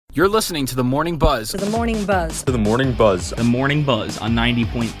You're listening to The Morning Buzz. To The Morning Buzz. To The Morning Buzz. The Morning Buzz on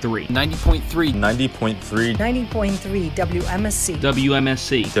 90.3. 90.3. 90.3. 90.3 WMSC.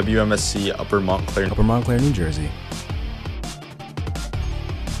 WMSC. WMSC Upper Montclair. Upper Montclair, New Jersey.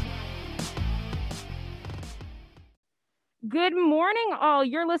 Good morning, all.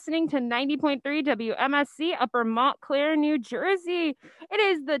 You're listening to 90.3 WMSC Upper Montclair, New Jersey. It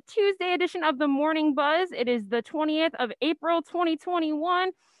is the Tuesday edition of The Morning Buzz. It is the 20th of April,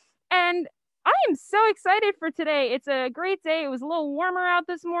 2021. And I am so excited for today. It's a great day. It was a little warmer out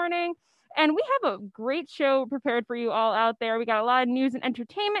this morning. And we have a great show prepared for you all out there. We got a lot of news and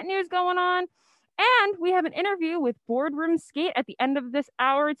entertainment news going on. And we have an interview with Boardroom Skate at the end of this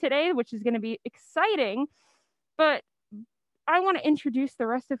hour today, which is going to be exciting. But I want to introduce the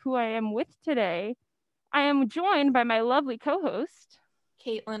rest of who I am with today. I am joined by my lovely co-host,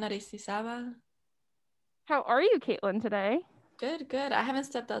 Caitlin Aristizabal. How are you, Caitlin, today? Good. I haven't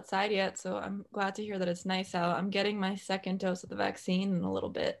stepped outside yet, so I'm glad to hear that it's nice out. I'm getting my second dose of the vaccine in a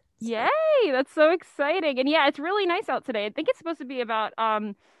little bit. So. Yay! That's so exciting. And yeah, it's really nice out today. I think it's supposed to be about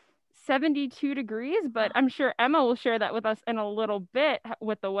 72 degrees, but I'm sure Emma will share that with us in a little bit,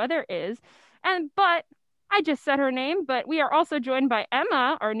 what the weather is. But I just said her name, but we are also joined by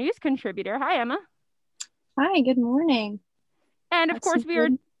Emma, our news contributor. Hi, Emma. Hi, good morning. And of course, we are...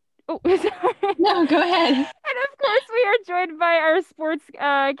 Oh, sorry. No, go ahead. And of course, we are joined by our sports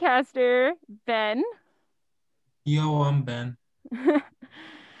caster, Ben. Yo, I'm Ben.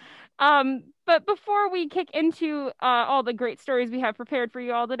 But before we kick into all the great stories we have prepared for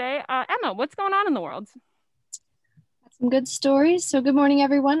you all today, Emma, what's going on in the world? Some good stories. So good morning,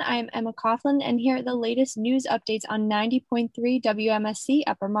 everyone. I'm Emma Coughlin, and here are the latest news updates on 90.3 WMSC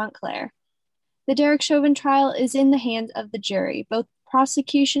Upper Montclair. The Derek Chauvin trial is in the hands of the jury. Both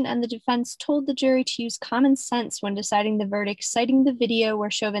prosecution and the defense told the jury to use common sense when deciding the verdict, citing the video where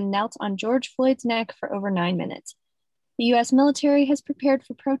Chauvin knelt on George Floyd's neck for over 9 minutes. The U.S. military has prepared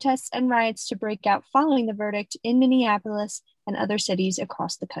for protests and riots to break out following the verdict in Minneapolis and other cities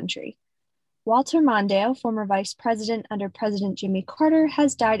across the country. Walter Mondale, former vice president under President Jimmy Carter,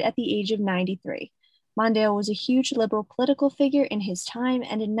 has died at the age of 93. Mondale was a huge liberal political figure in his time,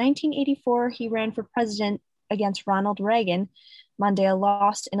 and in 1984 he ran for president against Ronald Reagan. Mondale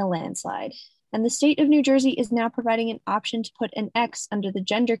lost in a landslide. And the state of New Jersey is now providing an option to put an X under the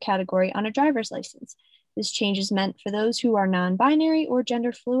gender category on a driver's license. This change is meant for those who are non-binary or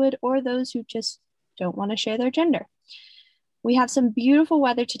gender fluid, or those who just don't want to share their gender. We have some beautiful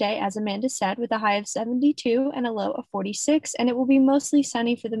weather today, as Amanda said, with a high of 72 and a low of 46, and it will be mostly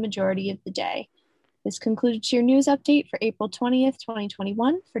sunny for the majority of the day. This concludes your news update for April 20th,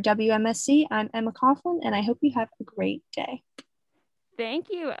 2021. For WMSC, I'm Emma Coughlin, and I hope you have a great day. Thank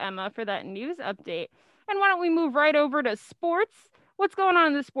you, Emma, for that news update. And why don't we move right over to sports? What's going on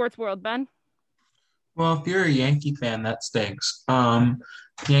in the sports world, Ben? Well, if you're a Yankee fan, that stinks.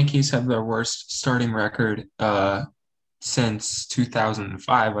 Yankees have their worst starting record since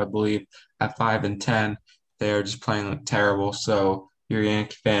 2005, I believe, at 5-10. They are just playing terrible. So you're a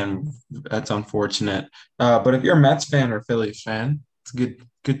Yankee fan, that's unfortunate. But if you're a Mets fan or a Phillies fan, it's a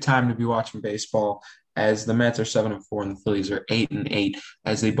good time to be watching baseball, as the Mets are 7-4 and the Phillies are 8-8,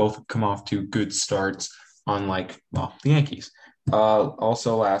 as they both come off to good starts, unlike the Yankees.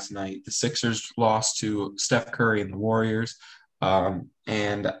 Also last night, the Sixers lost to Steph Curry and the Warriors.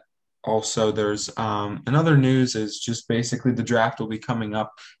 And also there's another news is just basically the draft will be coming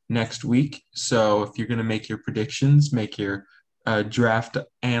up next week. So if you're going to make your predictions, make your draft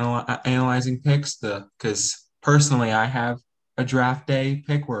analyzing picks, because personally I have a draft day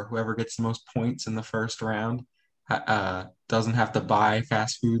pick where whoever gets the most points in the first round doesn't have to buy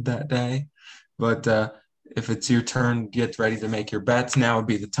fast food that day. But if it's your turn, get ready to make your bets. Now would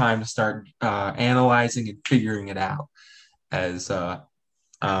be the time to start analyzing and figuring it out. As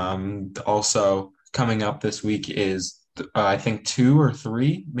also coming up this week is, I think 2 or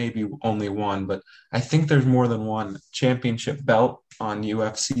 3, maybe only 1, but I think there's more than one championship belt on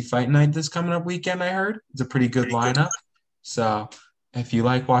UFC Fight Night this coming up weekend, I heard. It's a pretty good lineup. So if you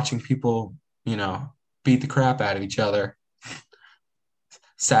like watching people, beat the crap out of each other,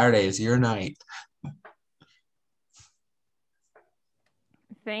 Saturday is your night.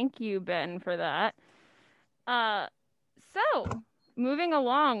 Thank you, Ben, for that. So moving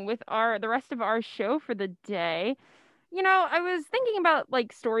along with the rest of our show for the day, I was thinking about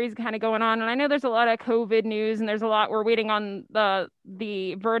stories kind of going on, and I know there's a lot of COVID news, and there's a lot we're waiting on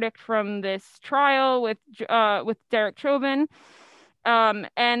the verdict from this trial with Derek Chauvin, and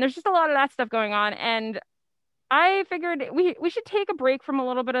there's just a lot of that stuff going on, and I figured we should take a break from a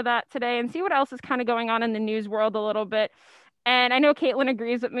little bit of that today and see what else is kind of going on in the news world a little bit. And I know Caitlin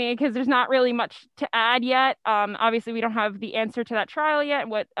agrees with me because there's not really much to add yet. Obviously, we don't have the answer to that trial yet,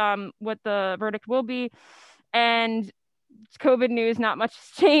 what the verdict will be. And COVID news, not much has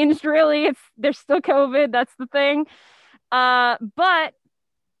changed really. There's still COVID. That's the thing. But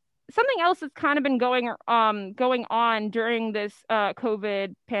something else that's kind of been going on during this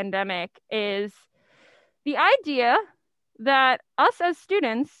COVID pandemic is the idea that us as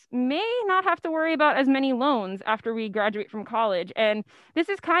students may not have to worry about as many loans after we graduate from college. And this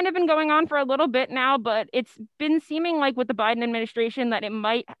has kind of been going on for a little bit now, but it's been seeming like with the Biden administration that it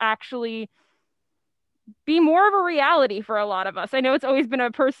might actually be more of a reality for a lot of us. I know it's always been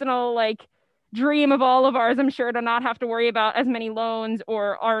a personal dream of all of ours, I'm sure, to not have to worry about as many loans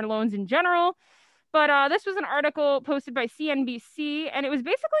or our loans in general. But this was an article posted by CNBC, and it was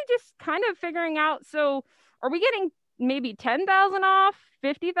basically just kind of figuring out, so are we getting maybe 10,000 off,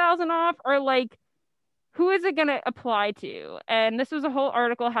 50,000 off, or who is it going to apply to? And this was a whole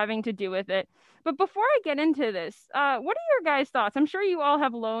article having to do with it. But before I get into this, what are your guys' thoughts? I'm sure you all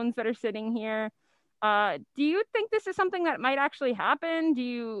have loans that are sitting here. Do you think this is something that might actually happen?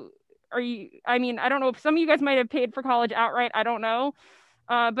 I mean, I don't know if some of you guys might have paid for college outright. I don't know.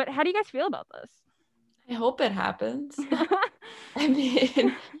 But how do you guys feel about this? I hope it happens. I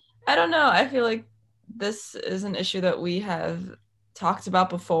mean, I don't know. I feel like this is an issue that we have talked about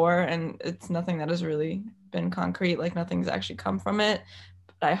before, and it's nothing that has really been concrete. Nothing's actually come from it.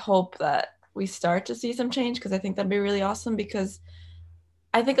 But I hope that we start to see some change, because I think that'd be really awesome. Because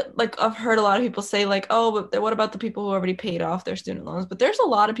I think I've heard a lot of people say oh, but what about the people who already paid off their student loans? But there's a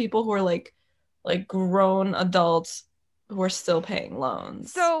lot of people who are like grown adults who are still paying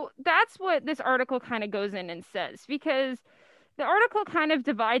loans. So that's what this article kind of goes in and says, because the article kind of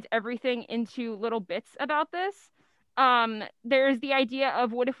divides everything into little bits about this. There's the idea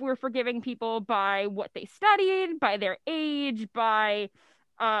of what if we're forgiving people by what they studied, by their age, by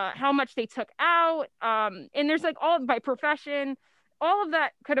how much they took out, and there's all by profession. All of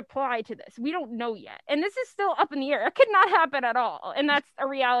that could apply to this. We don't know yet. And this is still up in the air. It could not happen at all. And that's a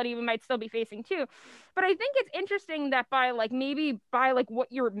reality we might still be facing too. But I think it's interesting that by maybe by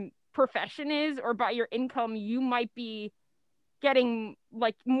what your profession is or by your income, you might be getting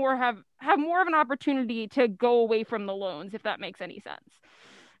have more of an opportunity to go away from the loans, if that makes any sense.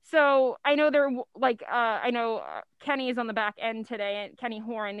 So I know Kenny is on the back end today, and Kenny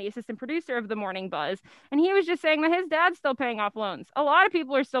Horn, the assistant producer of the Morning Buzz, and he was just saying that his dad's still paying off loans. A lot of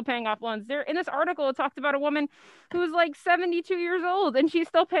people are still paying off loans. There in this article, it talked about a woman who's 72 years old, and she's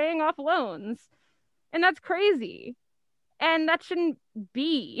still paying off loans, and that's crazy, and that shouldn't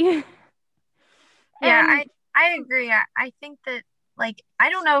be. Yeah, I agree. I think that I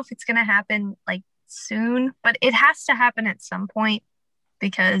don't know if it's gonna happen soon, but it has to happen at some point,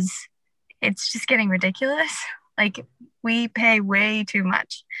 because it's just getting ridiculous. We pay way too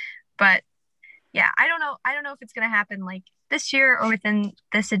much. But yeah, I don't know if it's going to happen this year or within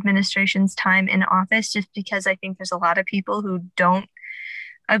this administration's time in office, just because I think there's a lot of people who don't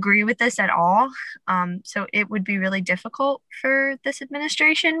agree with this at all. So it would be really difficult for this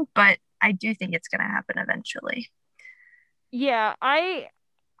administration, but I do think it's going to happen eventually. Yeah,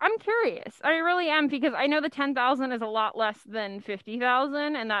 I'm curious. I really am, because I know the 10,000 is a lot less than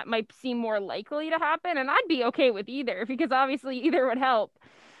 50,000, and that might seem more likely to happen. And I'd be okay with either, because obviously either would help.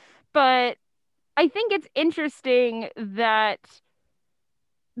 But I think it's interesting that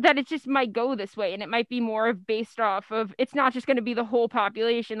it just might go this way, and it might be more of based off of, it's not just going to be the whole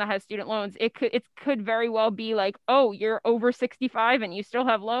population that has student loans. It could very well be oh, you're over 65 and you still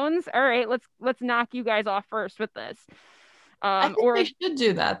have loans. All right, let's knock you guys off first with this. I think they should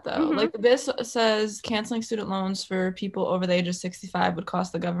do that, though. Mm-hmm. This says canceling student loans for people over the age of 65 would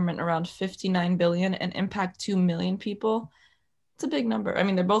cost the government around $59 billion and impact 2 million people. It's a big number. I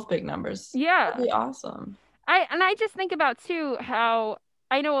mean, they're both big numbers. Yeah. That'd be awesome. I just think about too how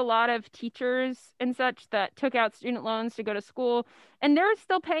I know a lot of teachers and such that took out student loans to go to school, and they're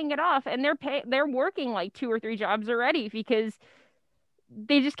still paying it off, and they're working 2 or 3 jobs already because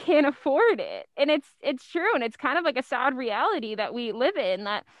they just can't afford it. And it's true, and it's kind of a sad reality that we live in,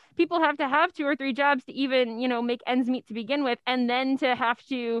 that people have to have 2 or 3 jobs to even make ends meet to begin with, and then to have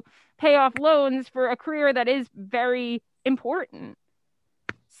to pay off loans for a career that is very important.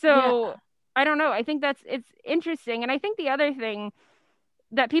 So yeah. I don't know, I think it's interesting. And I think the other thing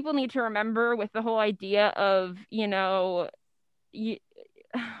that people need to remember with the whole idea of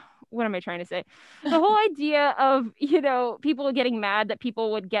what am I trying to say? The whole idea of, people getting mad that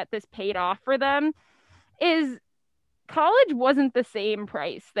people would get this paid off for them is college wasn't the same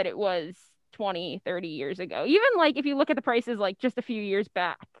price that it was 20, 30 years ago. Even if you look at the prices just a few years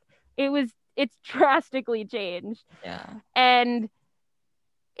back, it was it's drastically changed. Yeah. And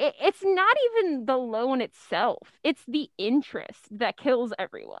it's not even the loan itself. It's the interest that kills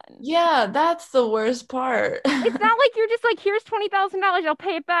everyone. Yeah, that's the worst part. It's not like you're just like, here's $20,000, I'll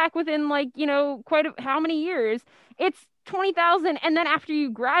pay it back within like, how many years. It's 20,000, and then after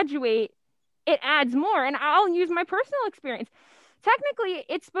you graduate, it adds more. And I'll use my personal experience. Technically,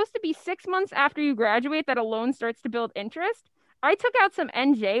 it's supposed to be 6 months after you graduate that a loan starts to build interest. I took out some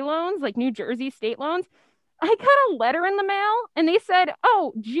NJ loans, like New Jersey state loans. I got a letter in the mail and they said,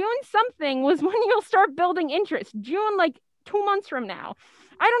 oh, June something was when you'll start building interest. June, like 2 months from now.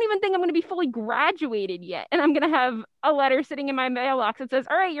 I don't even think I'm going to be fully graduated yet. And I'm going to have a letter sitting in my mailbox that says,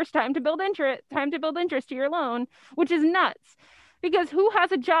 all right, it's time to build interest to your loan, which is nuts. Because who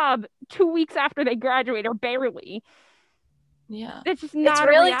has a job 2 weeks after they graduate, or barely? Yeah. It's just not It's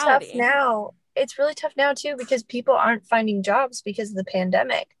really reality. tough now. It's really tough now too, because people aren't finding jobs because of the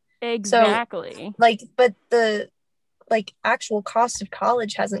pandemic. Exactly. So, but the actual cost of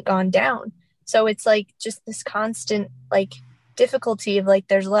college hasn't gone down. So it's like just this constant difficulty of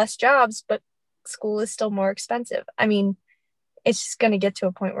there's less jobs, but school is still more expensive. I mean, it's just going to get to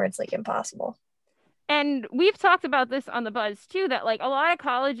a point where it's impossible. And we've talked about this on the Buzz too, that a lot of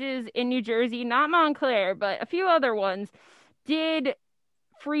colleges in New Jersey, not Montclair, but a few other ones, did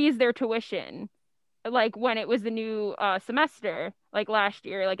freeze their tuition when it was the new semester, last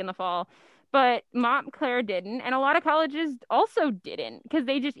year, in the fall. But Montclair didn't, and a lot of colleges also didn't, because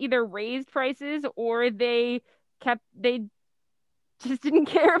they just either raised prices or they just didn't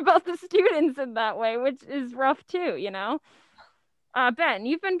care about the students in that way, which is rough too, Ben,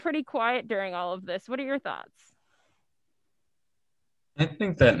 you've been pretty quiet during all of this. What are your thoughts? I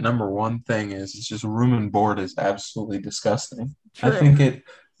think that number one thing is it's just room and board is absolutely disgusting. True. I think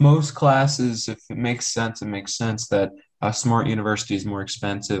most classes, if it makes sense, it makes sense that a smart university is more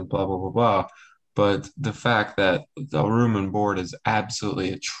expensive, blah, blah, blah, blah. But the fact that the room and board is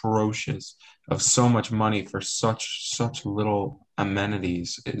absolutely atrocious, of so much money for such little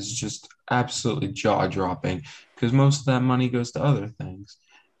amenities, is just absolutely jaw-dropping, because most of that money goes to other things.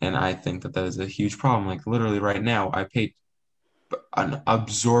 And I think that is a huge problem. Literally right now, I paid an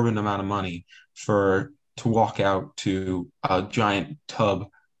absorbent amount of money to walk out to a giant tub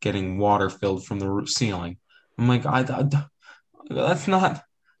getting water filled from the roof ceiling. I'm like, it's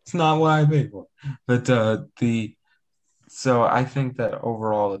not what I paid for. But so I think that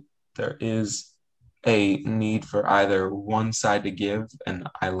overall there is a need for either one side to give, and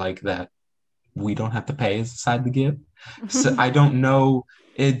I like that we don't have to pay as a side to give. So I don't know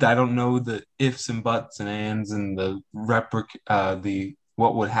the ifs and buts and ands and the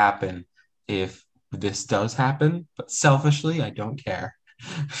what would happen if this does happen, but selfishly, I don't care.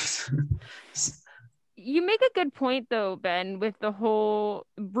 You make a good point though, Ben, with the whole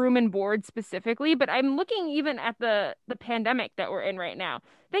room and board specifically, but I'm looking even at the pandemic that we're in right now.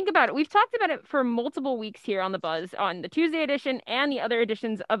 Think about it. We've talked about it for multiple weeks here on the Buzz, on the Tuesday edition and the other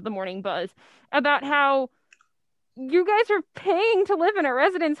editions of the Morning Buzz, about how you guys are paying to live in a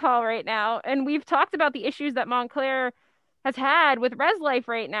residence hall right now. And we've talked about the issues that Montclair has had with res life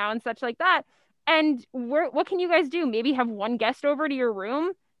right now and such like that. And what can you guys do? Maybe have one guest over to your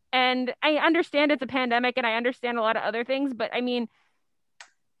room? And I understand it's a pandemic and I understand a lot of other things, but I mean,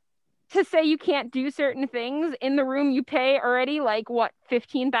 to say you can't do certain things in the room you pay already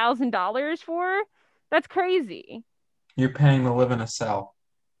 $15,000 for? That's crazy. You're paying to live in a cell.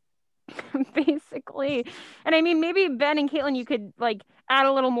 Basically. And I mean, maybe Ben and Caitlin, you could add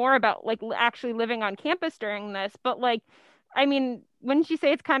a little more about actually living on campus during this, but I mean, wouldn't you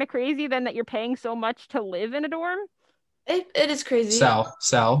say it's kind of crazy then that you're paying so much to live in a dorm? It is crazy. Cell.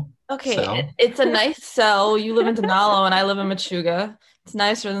 Okay, Cell. It's a nice cell. You live in Denalo and I live in Machuga. It's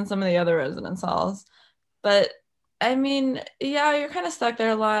nicer than some of the other residence halls. But I mean, yeah, you're kind of stuck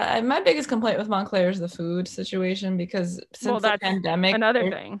there a lot. My biggest complaint with Montclair is the food situation, because since the pandemic, another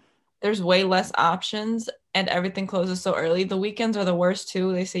thing. There's way less options and everything closes so early. The weekends are the worst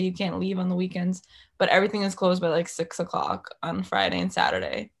too. They say you can't leave on the weekends, but everything is closed by 6 o'clock on Friday and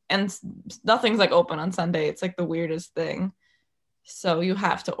Saturday. And nothing's open on Sunday. It's the weirdest thing. So you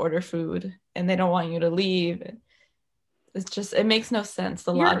have to order food and they don't want you to leave. It's just, it makes no sense,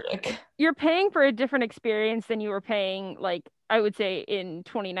 the logic. You're paying for a different experience than you were paying, I would say, in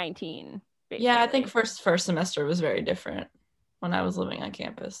 2019. Basically. Yeah, I think first semester was very different when I was living on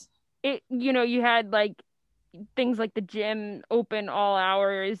campus. You had things like the gym open all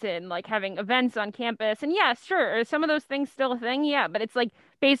hours and having events on campus. And yeah, sure, some of those things still a thing. Yeah, but it's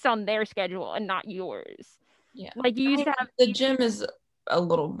based on their schedule and not yours. Yeah. You used to have the gym is a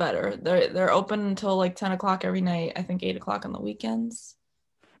little better. They're open until 10 o'clock every night. I think 8 o'clock on the weekends.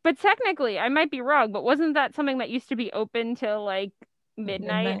 But technically, I might be wrong, but wasn't that something that used to be open till like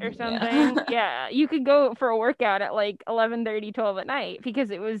midnight or something? Yeah. Yeah, you could go for a workout at like 11:30, 12 at night because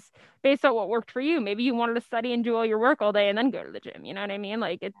it was based on what worked for you. Maybe you wanted to study and do all your work all day and then go to the gym. You know what I mean?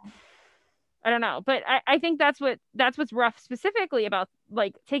 Like it, I don't know, but I think that's what's rough specifically about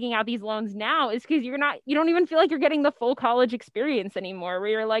like taking out these loans now is because you don't even feel like you're getting the full college experience anymore where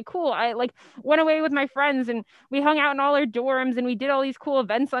you're like, cool, I like went away with my friends and we hung out in all our dorms and we did all these cool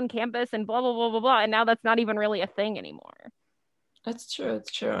events on campus and blah blah blah blah blah, and now that's not even really a thing anymore. That's true.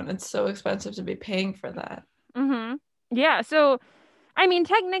 It's true. And it's so expensive to be paying for that. Yeah, so I mean,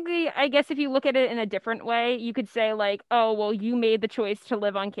 technically, I guess if you look at it in a different way, you could say, like, oh, well, you made the choice to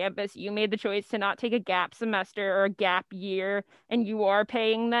live on campus. You made the choice to not take a gap semester or a gap year, and you are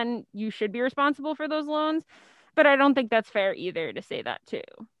paying, then you should be responsible for those loans. But I don't think that's fair either to say that, too.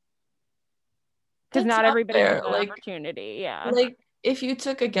 Because That's not everybody fair. has that opportunity. Yeah. Like, if you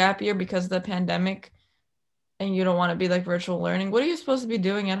took a gap year because of the pandemic and you don't want to be like virtual learning, what are you supposed to be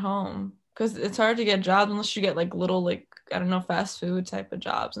doing at home? Because it's hard to get jobs unless you get like little, like, I don't know, fast food type of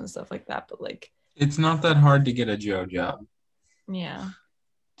jobs and stuff like that. But like, It's not that hard to get a Joe job. yeah.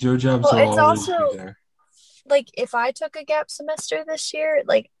 Joe jobs Well, will it's always also- be there. Like, if I took a gap semester this year,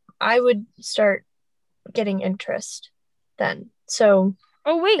 like, I would start getting interest then. So,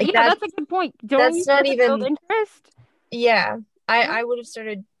 Oh, wait. like, Yeah, that's a good point. Don't that's you not start to build even- interest? yeah, I would have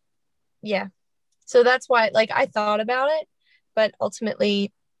started, yeah. So that's why, like, I thought about it, but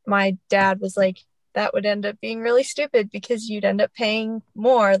ultimately my dad was like, that would end up being really stupid because you'd end up paying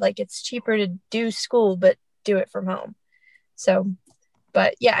more. Like, it's cheaper to do school, but do it from home. So,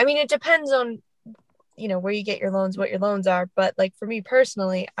 but yeah, I mean, it depends on, you know, where you get your loans, what your loans are. But like for me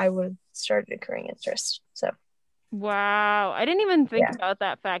personally, I would have started accruing interest. So, Wow. I didn't even think Yeah. about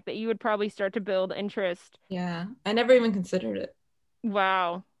that fact that you would probably start to build interest. Yeah. I never even considered it.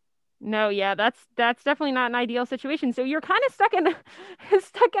 Wow. No, yeah, that's definitely not an ideal situation. So you're kind of stuck in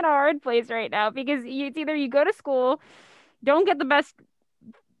stuck in a hard place right now because it's either you go to school, don't get the best,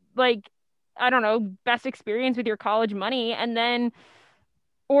 like, I don't know, best experience with your college money, and then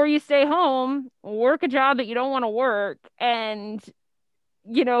or you stay home, work a job that you don't want to work, and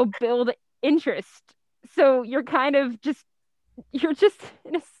build interest. So you're kind of you're just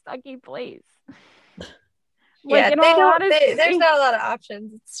in a sucky place. Like, yeah, in all honesty. there's not a lot of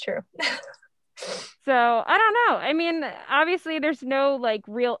options. It's true. So I don't know. I mean, obviously there's no like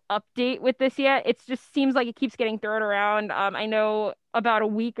real update with this yet. It just seems like it keeps getting thrown around. I know about a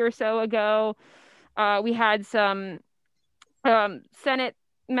week or so ago, we had some Senate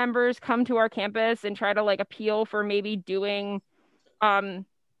members come to our campus and try to like appeal for maybe doing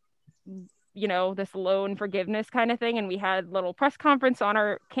this loan forgiveness kind of thing, and we had a little press conference on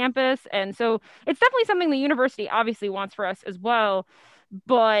our campus, and so it's definitely something the university obviously wants for us as well,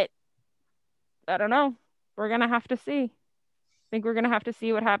 but I don't know, we're gonna have to see. I think we're gonna have to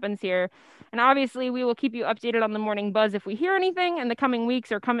see what happens here, and obviously we will keep you updated on the Morning Buzz if we hear anything in the coming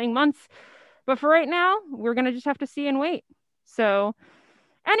weeks or coming months, but for right now we're gonna just have to see and wait. So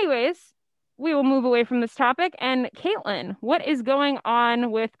anyways, we will move away from this topic. And Caitlin, what is going on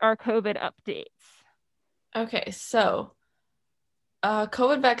with our COVID updates? Okay, so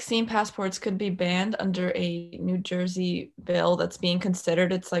COVID vaccine passports could be banned under a New Jersey bill that's being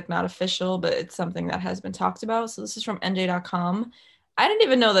considered. It's like not official, but it's something that has been talked about. So this is from NJ.com. I didn't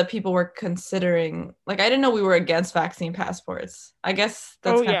even know that people were considering, like, I didn't know we were against vaccine passports. I guess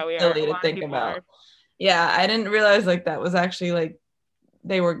that's kind of silly to think about. Yeah, I didn't realize like that was actually like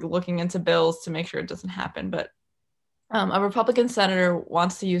they were looking into bills to make sure it doesn't happen. But a Republican senator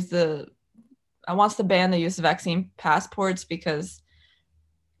wants to ban the use of vaccine passports because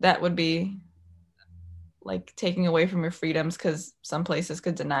that would be like taking away from your freedoms, because some places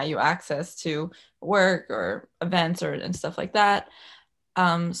could deny you access to work or events and stuff like that.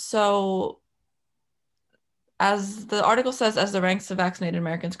 So as the article says, as the ranks of vaccinated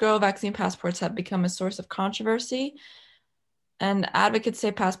Americans grow, vaccine passports have become a source of controversy. And advocates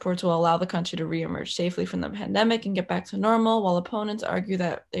say passports will allow the country to reemerge safely from the pandemic and get back to normal, while opponents argue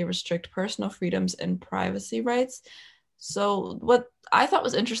that they restrict personal freedoms and privacy rights. So what I thought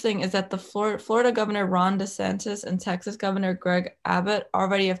was interesting is that the Florida Governor Ron DeSantis and Texas Governor Greg Abbott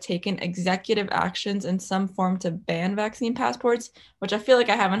already have taken executive actions in some form to ban vaccine passports, which I feel like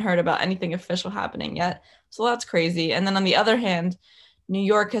I haven't heard about anything official happening yet. So that's crazy. And then on the other hand, New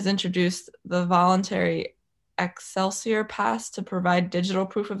York has introduced the voluntary Excelsior Pass to provide digital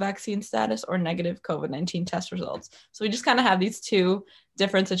proof of vaccine status or negative COVID-19 test results. So we just kind of have these two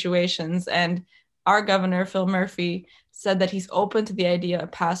different situations. And our governor, Phil Murphy, said that he's open to the idea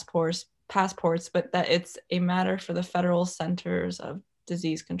of passports, but that it's a matter for the Federal Centers of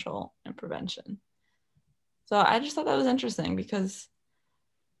disease control and prevention. So I just thought that was interesting because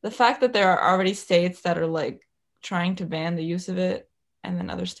the fact that there are already states that are like trying to ban the use of it, and then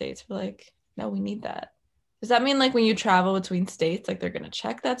other states are like, no, we need that. Does that mean like when you travel between states, like they're going to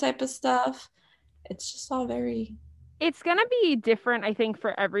check that type of stuff? It's just all very... It's going to be different, I think,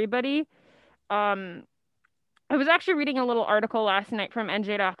 for everybody. I was actually reading a little article last night from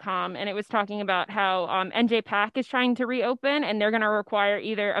NJ.com, and it was talking about how NJ Pack is trying to reopen, and they're going to require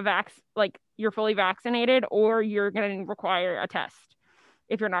either like you're fully vaccinated, or you're going to require a test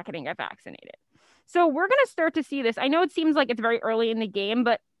if you're not going to get vaccinated. So we're going to start to see this. I know it seems like it's very early in the game,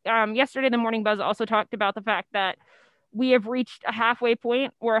 but yesterday the Morning Buzz also talked about the fact that we have reached a halfway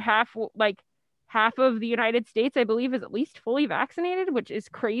point where half of the United States, I believe, is at least fully vaccinated, which is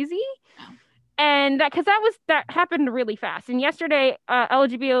crazy. And that happened really fast. And yesterday,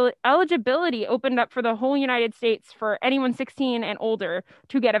 eligibility opened up for the whole United States for anyone 16 and older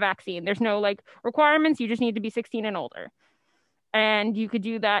to get a vaccine. There's no like requirements. You just need to be 16 and older. And you could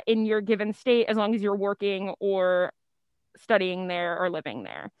do that in your given state as long as you're working or studying there or living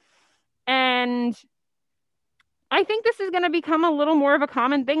there. And I think this is going to become a little more of a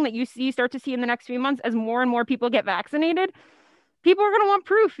common thing that you start to see in the next few months as more and more people get vaccinated. People are going to want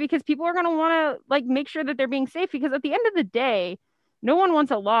proof because people are going to want to like make sure that they're being safe, because at the end of the day, no one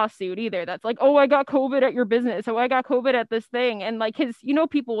wants a lawsuit either. That's like, oh, I got COVID at your business. Oh, I got COVID at this thing. And like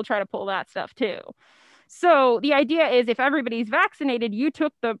people will try to pull that stuff too. So the idea is if everybody's vaccinated, you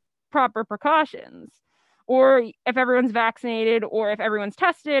took the proper precautions, or if everyone's vaccinated, or if everyone's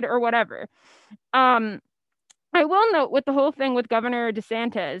tested or whatever. I will note with the whole thing with Governor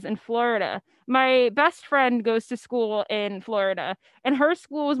DeSantis in Florida, my best friend goes to school in Florida, and her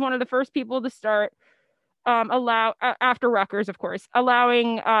school was one of the first people to start after Rutgers, of course,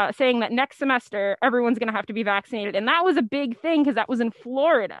 saying that next semester everyone's going to have to be vaccinated. And that was a big thing because that was in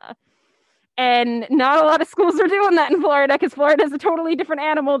Florida. And not a lot of schools are doing that in Florida, because Florida is a totally different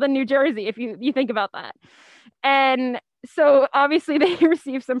animal than New Jersey, if you think about that. And so obviously they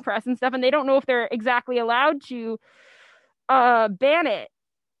receive some press and stuff, and they don't know if they're exactly allowed to ban it,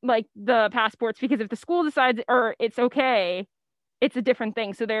 like the passports, because if the school decides or it's okay, it's a different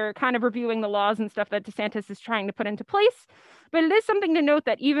thing. So they're kind of reviewing the laws and stuff that DeSantis is trying to put into place. But it is something to note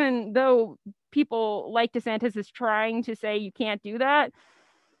that even though people like DeSantis is trying to say you can't do that,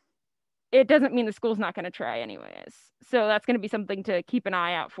 it doesn't mean the school's not going to try anyways. So that's going to be something to keep an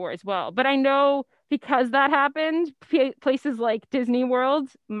eye out for as well. But I know because that happened, places like Disney World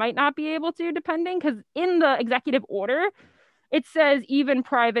might not be able to, depending, because in the executive order, it says even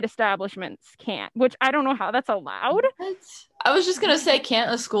private establishments can't, which I don't know how that's allowed. What? I was just going to say,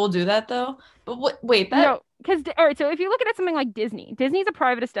 can't a school do that though? But wait, No, because, all right, so if you're looking at something like Disney's a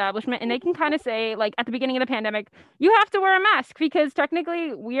private establishment, and they can kind of say, like, at the beginning of the pandemic, you have to wear a mask because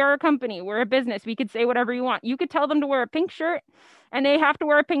technically we are a company, we're a business, we could say whatever you want. You could tell them to wear a pink shirt, and they have to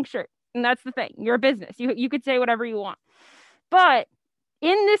wear a pink shirt. And that's the thing. You're a business. You could say whatever you want. But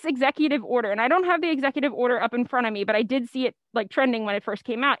in this executive order, and I don't have the executive order up in front of me, but I did see it like trending when it first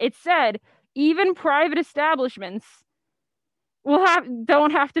came out. It said even private establishments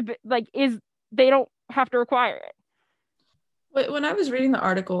don't have to require it. When I was reading the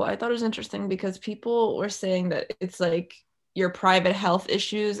article, I thought it was interesting because people were saying that it's like your private health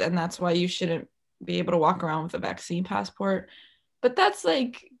issues, and that's why you shouldn't be able to walk around with a vaccine passport. But that's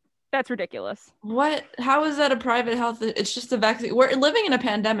ridiculous. What? How is that a private health? It's just a vaccine. We're living in a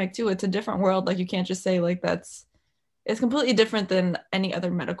pandemic too. It's a different world. Like, you can't just say like it's completely different than any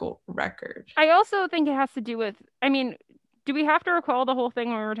other medical record. I also think it has to do with, I mean, do we have to recall the whole thing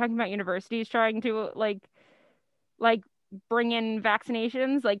when we were talking about universities trying to like bring in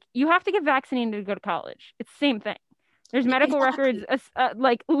vaccinations? Like, you have to get vaccinated to go to college. It's the same thing. There's medical records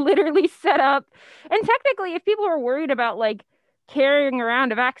like literally set up. And technically, if people are worried about like carrying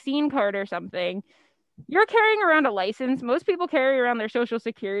around a vaccine card or something, you're carrying around a license. Most people carry around their social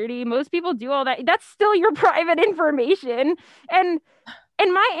security. Most people do all that. That's still your private information. And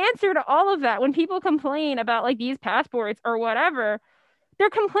my answer to all of that, when people complain about like these passports or whatever, they're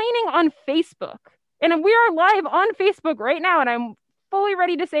complaining on Facebook. And we are live on Facebook right now, and I'm fully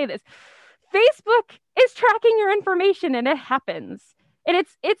ready to say this. Facebook is tracking your information, and it happens. And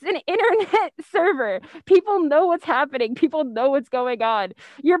it's an internet server. People know what's happening. People know what's going on.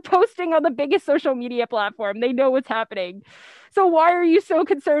 You're posting on the biggest social media platform. They know what's happening. So why are you so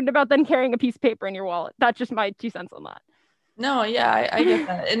concerned about them carrying a piece of paper in your wallet? That's just my 2 cents on that. No, yeah, I get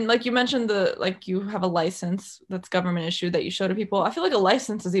that. And like you mentioned, you have a license that's government issued that you show to people. I feel like a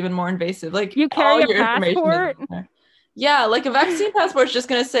license is even more invasive. Like, you carry a passport. Yeah, like a vaccine passport is just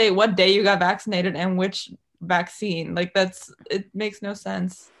going to say what day you got vaccinated and which vaccine. Like it makes no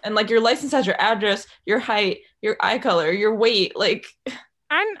sense. And like your license has your address, your height, your eye color, your weight. Like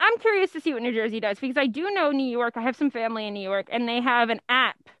I'm curious to see what New Jersey does, because I do know New York. I have some family in New York, and they have an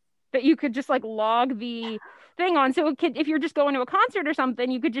app that you could just like log the thing on. So if you're just going to a concert or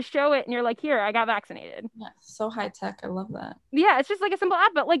something, you could just show it and you're like, here, I got vaccinated. yeah, so high tech. I love that. Yeah, it's just like a simple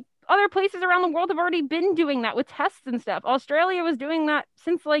app, but like other places around the world have already been doing that with tests and stuff. Australia was doing that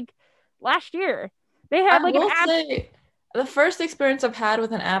since like last year. They had like an app. Say, the first experience I've had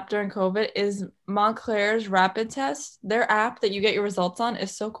with an app during COVID is Montclair's rapid test. Their app that you get your results on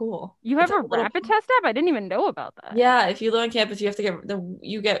is so cool. You have a rapid test app? I didn't even know about that. Yeah, if you live on campus, you have to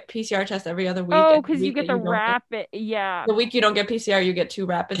get PCR tests every other week. Oh, because you get the rapid. Yeah. The week you don't get PCR, you get 2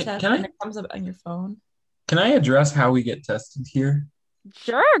 rapid tests, and it comes up on your phone. Can I address how we get tested here?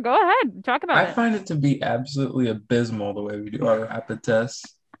 Sure, go ahead. Talk about it. I find it to be absolutely abysmal the way we do our rapid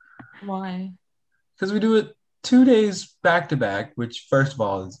tests. Why? Because we do it 2 days back to back, which first of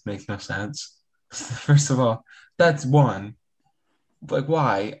all makes no sense. First of all, that's one. Like,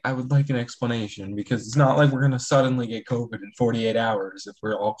 why? I would like an explanation, because it's not like we're going to suddenly get COVID in 48 hours if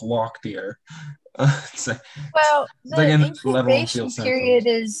we're all locked here. Well, the like incubation period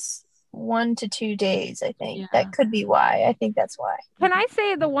is 1 to 2 days, I think. Yeah. That could be why. I think that's why. Can I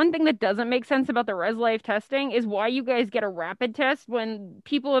say the one thing that doesn't make sense about the Res Life testing is why you guys get a rapid test when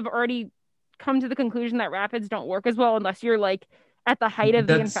people have already come to the conclusion that rapids don't work as well unless you're like at the height of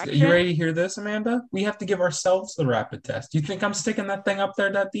the infection. You ready to hear this, Amanda? We have to give ourselves the rapid test. You think I'm sticking that thing up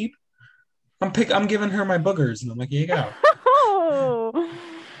there that deep? I'm giving her my boogers, and I'm like, here you go. Oh.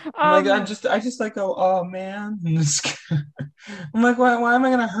 I just like go, oh man. I'm like, why am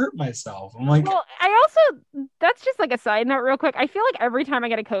I gonna hurt myself? I'm like, well, I also, that's just like a side note real quick. I feel like every time I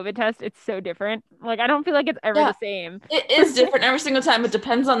get a COVID test, it's so different. Like, I don't feel like it's ever the same. It is different every single time. It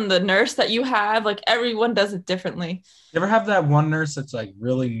depends on the nurse that you have. Like, everyone does it differently. You ever have that one nurse that's like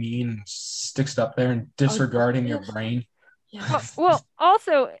really mean and sticks it up there and disregarding your brain? Yeah. Well,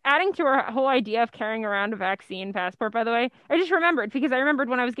 also adding to our whole idea of carrying around a vaccine passport, by the way, I just remembered, because I remembered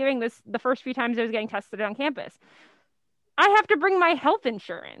when I was giving this the first few times I was getting tested on campus, I have to bring my health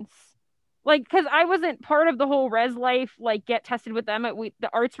insurance, like, because I wasn't part of the whole Res Life, like, get tested with them. The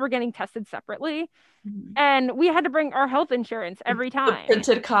arts were getting tested separately, and we had to bring our health insurance every time. A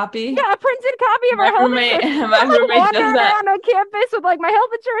printed copy? Yeah, a printed copy of our health insurance. My roommate does that. Around on campus with, like, my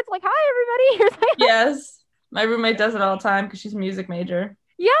health insurance, like, hi, everybody. Here's my Yes. My roommate does it all the time because she's a music major.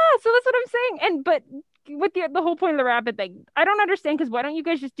 Yeah, so that's what I'm saying. But with the whole point of the rapid thing, I don't understand, because why don't you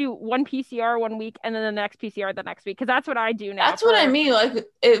guys just do one PCR one week and then the next PCR the next week? Because that's what I do now. That's what I mean. Like,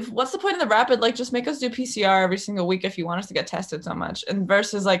 what's the point of the rapid? Like, just make us do PCR every single week if you want us to get tested so much, and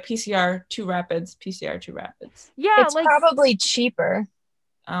versus like PCR 2 rapids, PCR 2 rapids. Yeah, it's like, probably cheaper.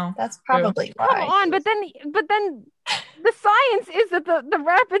 Oh, that's probably why. Come on, but then the science is that the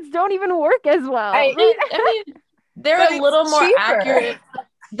rapids don't even work as well. I mean, they're a little more accurate.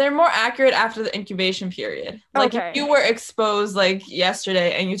 They're more accurate after the incubation period. Like, if you were exposed like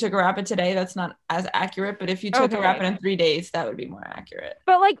yesterday and you took a rapid today, that's not as accurate. But if you took a rapid in 3 days, that would be more accurate.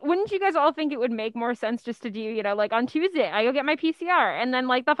 But like, wouldn't you guys all think it would make more sense just to do, you know, like on Tuesday, I go get my PCR, and then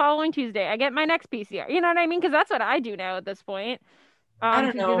like the following Tuesday, I get my next PCR. You know what I mean? Because that's what I do now at this point. I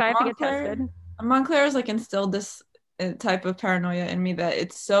don't know. I have to get tested. Montclair has like instilled this type of paranoia in me that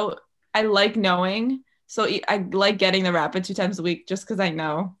it's so, I like knowing. So I like getting the rapid 2 times a week just because I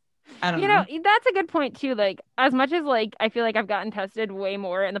know. I don't know. You know, that's a good point too. Like, as much as like I feel like I've gotten tested way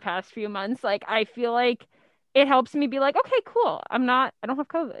more in the past few months, like I feel like it helps me be like, okay, cool. I don't have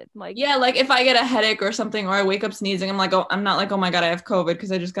COVID. Like, yeah, like if I get a headache or something, or I wake up sneezing, I'm like, oh, I'm not like, oh my God, I have COVID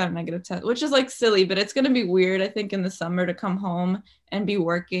because I just got a negative test, which is like silly, but it's going to be weird, I think, in the summer to come home and be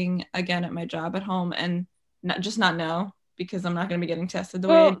working again at my job at home and not know, because I'm not going to be getting tested the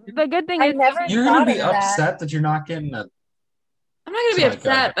way. The good thing is you're going to be upset that you're not getting a. I'm not going to be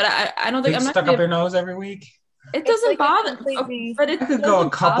upset, but I don't think I'm not stuck up your nose every week. It doesn't bother me. But I could go a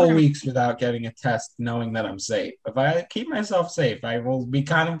couple weeks without getting a test knowing that I'm safe. If I keep myself safe, I will be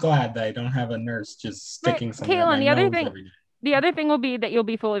kind of glad that I don't have a nurse just sticking something in my nose every day. The other thing will be that you'll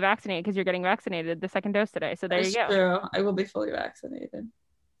be fully vaccinated because you're getting vaccinated the second dose today. So there you go. True. I will be fully vaccinated.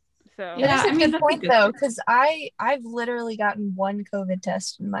 So yeah, that's a good point though, because I've literally gotten one COVID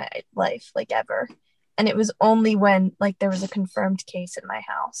test in my life, like ever. And it was only when like there was a confirmed case in my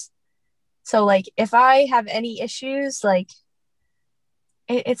house. So like if I have any issues, like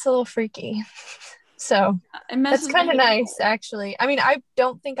it's a little freaky. So that's kind of nice, actually. I mean, I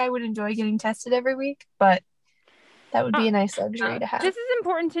don't think I would enjoy getting tested every week, but That would be a nice luxury to have. This is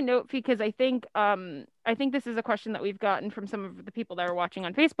important to note because I think this is a question that we've gotten from some of the people that are watching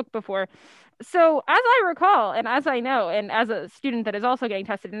on Facebook before. So as I recall, and as I know, and as a student that is also getting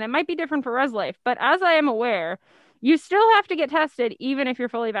tested, and it might be different for Res Life, but as I am aware, you still have to get tested even if you're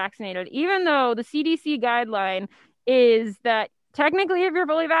fully vaccinated, even though the CDC guideline is that technically if you're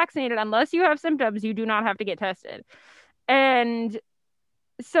fully vaccinated, unless you have symptoms, you do not have to get tested. And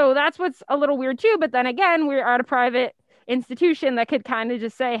so that's what's a little weird too. But then again, we're at a private institution that could kind of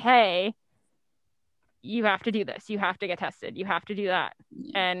just say, hey, you have to do this. You have to get tested. You have to do that.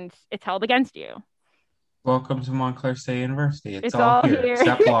 And it's held against you. Welcome to Montclair State University. It's all all here. here.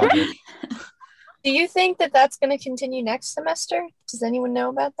 Except logic. Do you think that that's going to continue next semester? Does anyone know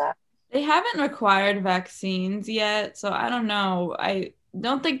about that? They haven't required vaccines yet, so I don't know. I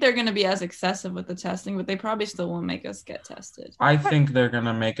don't think they're going to be as excessive with the testing, but they probably still won't make us get tested. I think they're going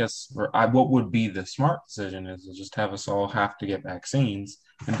to make us, what would be the smart decision is to just have us all have to get vaccines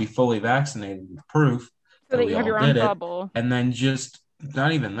and be fully vaccinated with proof So that you have your own bubble. And then just,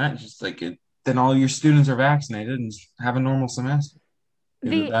 not even that, just like it, then all your students are vaccinated and just have a normal semester.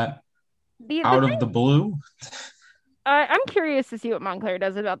 Out of the blue? I'm curious to see what Montclair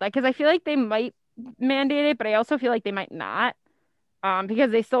does about that because I feel like they might mandate it, but I also feel like they might not. Because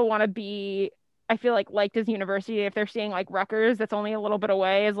they still want to be, I feel like, liked as university. If they're seeing like Rutgers, that's only a little bit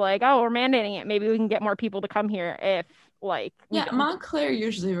away, is like, oh, we're mandating it. Maybe we can get more people to come here if like. Yeah, Montclair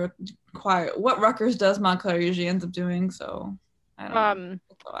usually require what Rutgers does. Montclair usually ends up doing. So I don't know.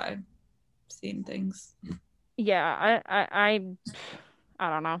 So I've seen things. Yeah, I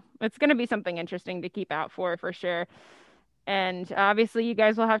don't know. It's gonna be something interesting to keep out for sure. And obviously you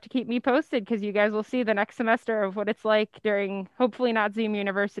guys will have to keep me posted because you guys will see the next semester of what it's like during, hopefully not Zoom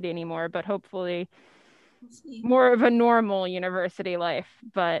University anymore, but hopefully more of a normal university life.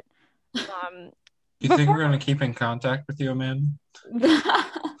 But you think we're going to keep in contact with you, Amanda?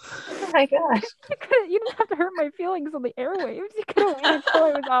 Oh my gosh. You didn't have to hurt my feelings on the airwaves. You could have waited until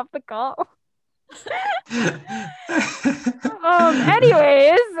I was off the call.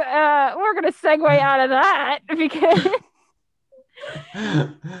 Anyways, we're going to segue out of that because...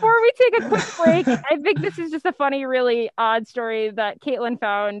 Before we take a quick break, I think this is just a funny, really odd story that Caitlin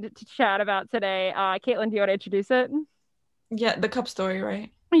found to chat about today. Caitlin, do you want to introduce it? Yeah, the cup story,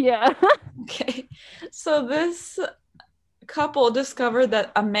 right? Yeah. Okay. So this couple discovered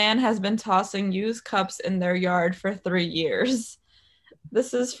that a man has been tossing used cups in their yard for 3 years.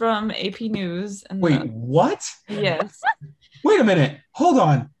 This is from AP News. And Wait, what? Yes. Wait a minute. Hold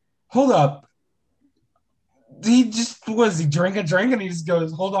on. Hold up. He drank a drink and he just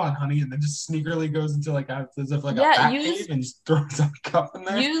goes, hold on, honey, and then just sneakily goes into as if a bat cave and just throws a cup in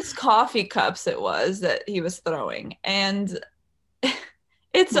there. Used coffee cups it was that he was throwing. And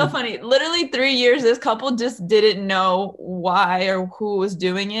it's so funny. Literally 3 years, this couple just didn't know why or who was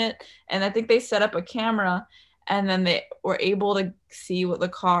doing it. And I think they set up a camera and then they were able to see what the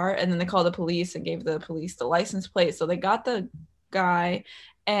car, and then they called the police and gave the police the license plate. So they got the guy,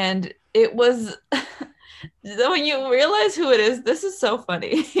 and it was... When you realize who it is, this is so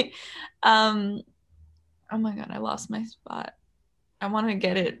funny. Oh my god, I lost my spot. I want to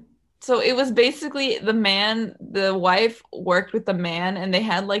get it. So it was basically the wife worked with the man, and they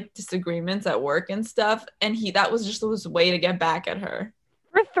had like disagreements at work and stuff, and that was just his way to get back at her.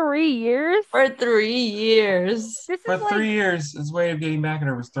 For 3 years? For 3 years. For 3 years, his way of getting back at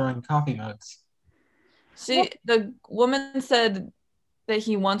her was throwing coffee mugs. The woman said that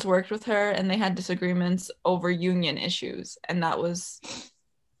he once worked with her and they had disagreements over union issues, and that was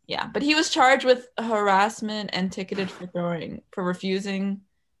but he was charged with harassment and ticketed for throwing refuse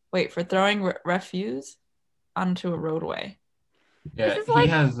onto a roadway. Yeah, he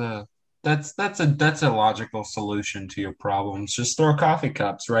has that's a logical solution to your problems. Just throw coffee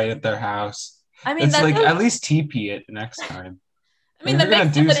cups right at their house. I mean, it's like at least TP it next time. I mean, that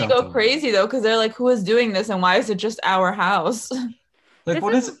makes sense that they go crazy though, because they're like, who is doing this and why is it just our house? Like,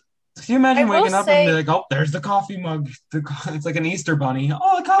 what is it? Can you imagine waking up and be like, oh, there's the coffee mug. It's like an Easter bunny.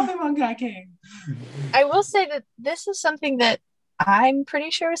 Oh, the coffee mug guy came. I will say that this is something that I'm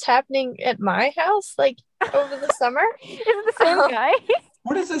pretty sure is happening at my house, like, over the summer. Is it the same guy?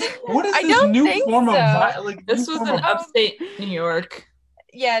 What is this? What is this new form of this was in upstate New York.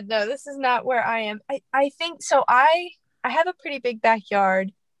 Yeah, no, this is not where I am. I think so. I have a pretty big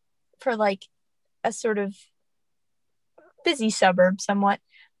backyard for like a sort of busy suburb somewhat,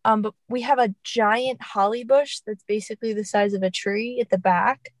 but we have a giant holly bush that's basically the size of a tree at the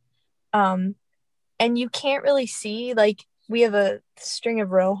back, and you can't really see, like, we have a string of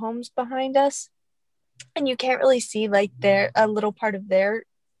row homes behind us, and you can't really see like a little part of their,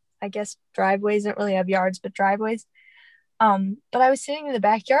 I guess, driveways. Don't really have yards but driveways, But I was sitting in the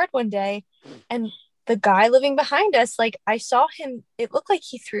backyard one day, and the guy living behind us, like I saw him, it looked like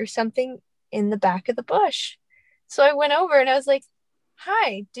he threw something in the back of the bush. So I went over and I was like,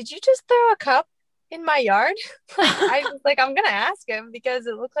 "Hi, did you just throw a cup in my yard?" Like I was like, I'm gonna ask him because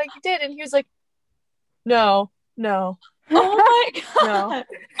it looked like he did. And he was like, No. Oh my No.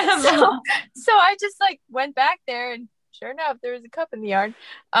 God. So I just like went back there, and sure enough, there was a cup in the yard.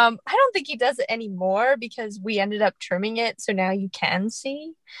 I don't think he does it anymore because we ended up trimming it, so now you can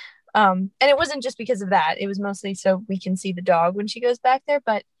see. And it wasn't just because of that. It was mostly so we can see the dog when she goes back there.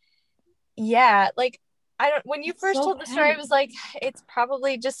 But yeah, like I don't. When you first told the story, I was like, it's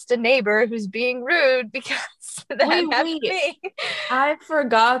probably just a neighbor who's being rude because that happened to me. I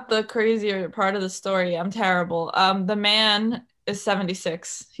forgot the crazier part of the story. I'm terrible. The man is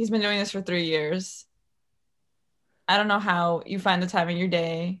 76. He's been doing this for 3 years. I don't know how you find the time in your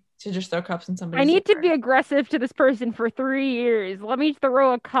day to just throw cups in somebody's I need to yard. be aggressive to this person for 3 years. Let me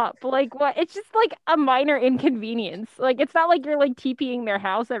throw a cup. Like what? It's just like a minor inconvenience. Like it's not like you're like TPing their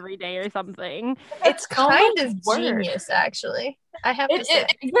house every day or something. It's so kind much of work. genius, actually. I have to say.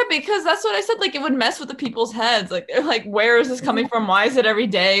 Yeah, because that's what I said. Like it would mess with the people's heads. Like they're like, where is this coming from? Why is it every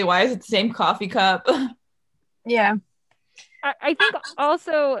day? Why is it the same coffee cup? Yeah. I think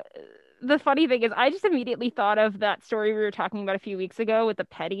also the funny thing is I just immediately thought of that story we were talking about a few weeks ago with the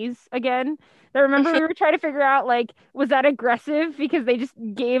petties again. I remember we were trying to figure out like, was that aggressive because they just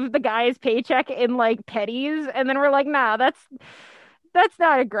gave the guy his paycheck in like petties, and then we're like, nah, that's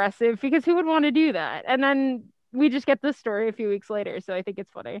not aggressive because who would want to do that? And then we just get this story a few weeks later, so I think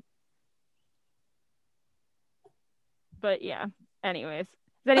it's funny. But yeah, anyways,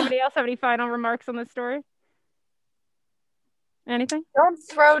 does anybody else have any final remarks on this story? Anything? Don't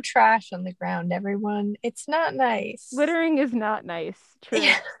throw trash on the ground, everyone. It's not nice. Littering is not nice. True.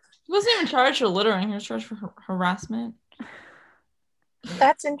 Yeah. He wasn't even charged for littering. He was charged for harassment.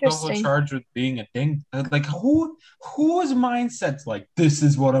 That's Double interesting. charged with being a ding. Like whose mindset's like, this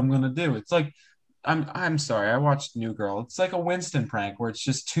is what I'm gonna do? It's like, I'm sorry. I watched New Girl. It's like a Winston prank where it's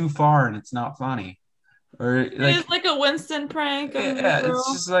just too far and it's not funny. Or like It's like a Winston prank. yeah,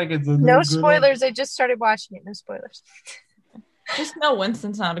 it's just like it's a No spoilers. I just started watching it. No spoilers. Just know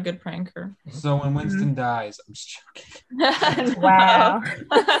Winston's not a good pranker. So when Winston dies, I'm just joking. Wow.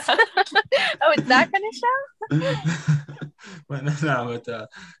 Oh, it's that kind of show? But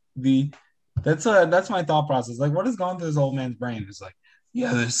that's my thought process. Like, what is going through this old man's brain? It's like,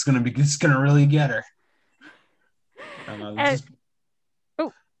 yeah, it's gonna really get her. I don't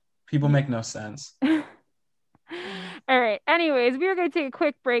know. People make no sense. All right. Anyways, we are going to take a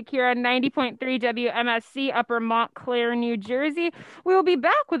quick break here on 90.3 WMSC, Upper Montclair, New Jersey. We will be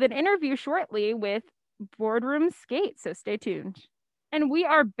back with an interview shortly with Boardroom Skate, so stay tuned. And we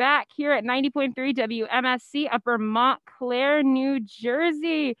are back here at 90.3 WMSC, Upper Montclair, New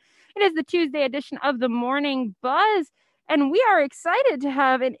Jersey. It is the Tuesday edition of the Morning Buzz, and we are excited to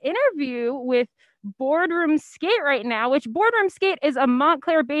have an interview with Boardroom Skate right now, which Boardroom Skate is a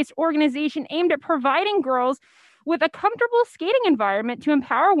Montclair-based organization aimed at providing girls with a comfortable skating environment to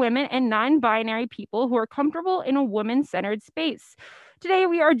empower women and non-binary people who are comfortable in a woman-centered space. Today,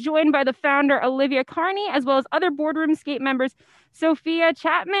 we are joined by the founder, Olivia Carney, as well as other Boardroom Skate members, Sophia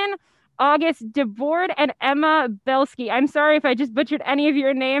Chapman, August DeBoard, and Emma Belsky. I'm sorry if I just butchered any of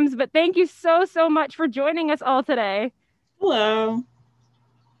your names, but thank you so much for joining us all today. Hello.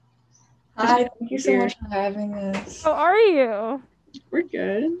 Hi, thank you so much for having us. How are you? We're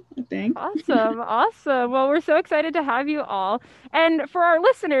good, I think. Awesome. Well, we're so excited to have you all. And for our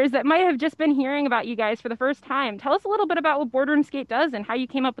listeners that might have just been hearing about you guys for the first time, tell us a little bit about what Boardroom Skate does and how you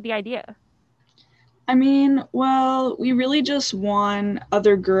came up with the idea. I mean, well, we really just want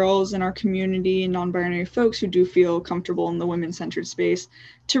other girls in our community, non-binary folks who do feel comfortable in the women-centered space,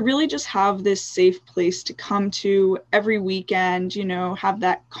 to really just have this safe place to come to every weekend, you know, have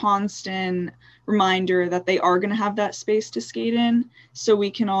that constant reminder that they are going to have that space to skate in, so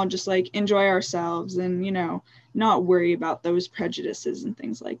we can all just like enjoy ourselves and, you know, not worry about those prejudices and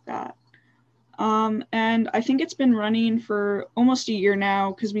things like that. And I think it's been running for almost a year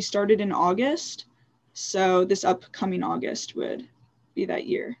now because we started in August. So this upcoming August would be that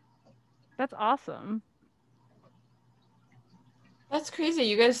year. That's awesome. That's crazy.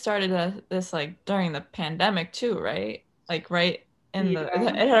 You guys started this like during the pandemic too, right? Like right in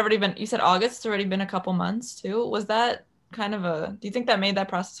it had already been, you said August, it's already been a couple months too. Was that kind of do you think that made that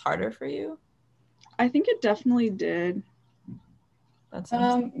process harder for you? I think it definitely did.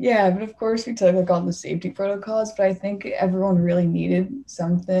 Yeah, but of course we took like all the safety protocols, but I think everyone really needed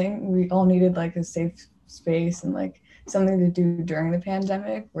something. We all needed like a safe space and like something to do during the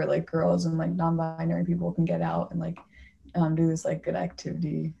pandemic where like girls and like non-binary people can get out and like do this like good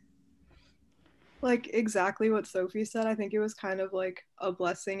activity. Like exactly what Sophie said. I think it was kind of like a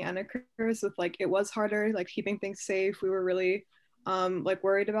blessing and a curse with like it was harder, like keeping things safe. We were really like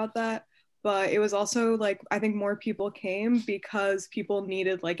worried about that. But it was also like I think more people came because people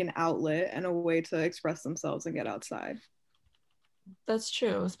needed like an outlet and a way to express themselves and get outside. That's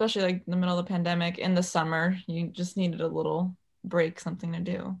true, especially like in the middle of the pandemic in the summer. You just needed a little break, something to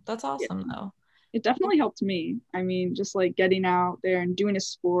do. That's awesome though. It definitely helped me. I mean, just like getting out there and doing a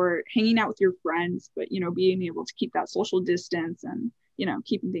sport, hanging out with your friends, but being able to keep that social distance and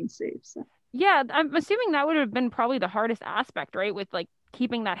keeping things safe. So Yeah, I'm assuming that would have been probably the hardest aspect, right? With like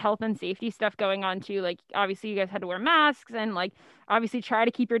keeping that health and safety stuff going on too. Like obviously you guys had to wear masks and like obviously try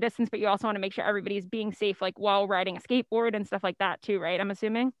to keep your distance, but you also want to make sure everybody's being safe like while riding a skateboard and stuff like that too, right? I'm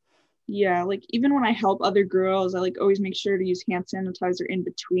assuming. Yeah, like even when I help other girls, I like always make sure to use hand sanitizer in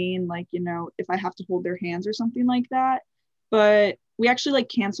between, like, if I have to hold their hands or something like that. But we actually like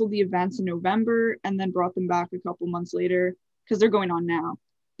canceled the events in November and then brought them back a couple months later because they're going on now.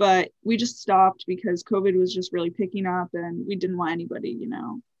 But we just stopped because COVID was just really picking up and we didn't want anybody,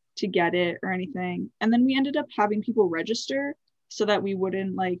 to get it or anything. And then we ended up having people register so that we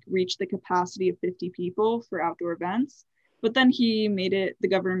wouldn't like reach the capacity of 50 people for outdoor events. But then the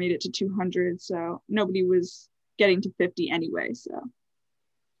governor made it to 200, so nobody was getting to 50 anyway, so.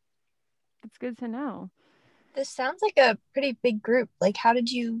 That's good to know. This sounds like a pretty big group. Like, how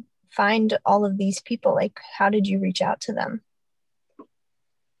did you find all of these people? Like, how did you reach out to them?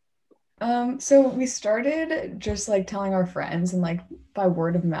 So we started just like telling our friends and like by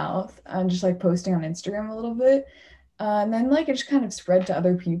word of mouth and just like posting on Instagram a little bit. And then like it just kind of spread to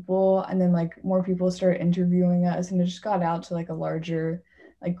other people and then like more people started interviewing us and it just got out to like a larger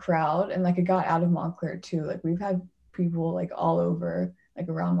like crowd and like it got out of Montclair too. Like we've had people like all over like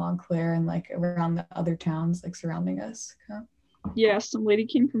around Montclair and like around the other towns like surrounding us. Yeah, some lady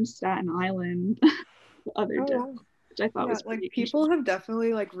came from Staten Island the other day, which I thought was like people have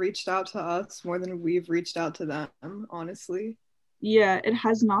definitely like reached out to us more than we've reached out to them, honestly. Yeah, it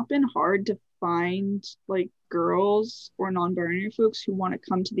has not been hard to find like girls or non-binary folks who want to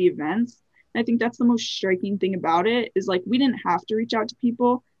come to the events. And I think that's the most striking thing about it is like we didn't have to reach out to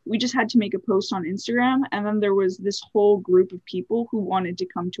people. We just had to make a post on Instagram and then there was this whole group of people who wanted to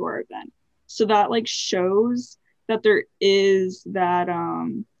come to our event. So that like shows that there is that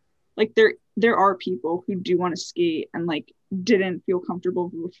like there are people who do want to skate and like didn't feel comfortable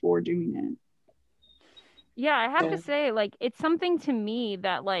before doing it. Yeah, I have to say, like, it's something to me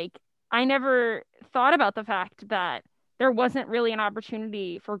that, like, I never thought about the fact that there wasn't really an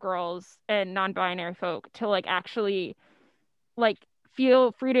opportunity for girls and non-binary folk to, like, actually, like,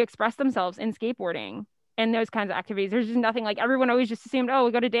 feel free to express themselves in skateboarding and those kinds of activities. There's just nothing, like, everyone always just assumed, oh,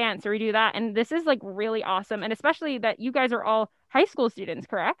 we go to dance or we do that. And this is, like, really awesome. And especially that you guys are all high school students,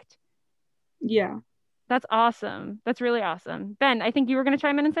 correct? Yeah. That's awesome. That's really awesome. Ben, I think you were going to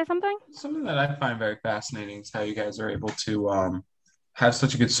chime in and say something? Something that I find very fascinating is how you guys are able to have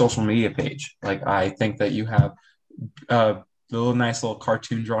such a good social media page. Like, I think that you have a nice little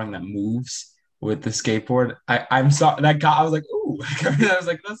cartoon drawing that moves with the skateboard. I was like, ooh, I was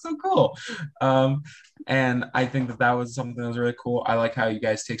like, that's so cool. And I think that was something that was really cool. I like how you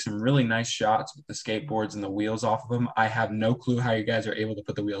guys take some really nice shots with the skateboards and the wheels off of them. I have no clue how you guys are able to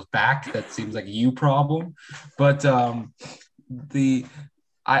put the wheels back. That seems like a you problem. But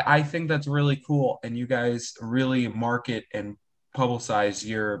I think that's really cool. And you guys really market and publicize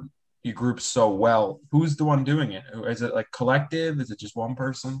your group so well. Who's the one doing it? Is it like collective? Is it just one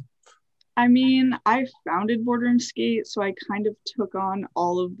person? I mean, I founded Boardroom Skate, so I kind of took on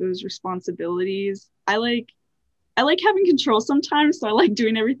all of those responsibilities. I like having control sometimes, so I like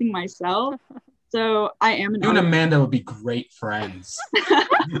doing everything myself. So I am an You and Amanda would be great friends.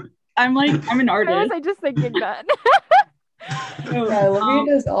 I'm an artist. Why was I just thinking that? Yeah,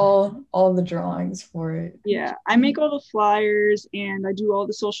 Olivia does all the drawings for it. Yeah, I make all the flyers and I do all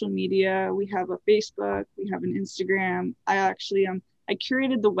the social media. We have a Facebook, we have an Instagram. I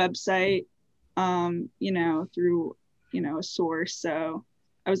curated the website, through, a source. So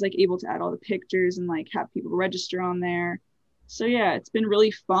I was like able to add all the pictures and like have people register on there. So yeah, it's been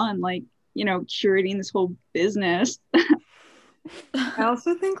really fun, like, curating this whole business. I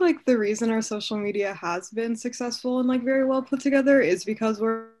also think like the reason our social media has been successful and like very well put together is because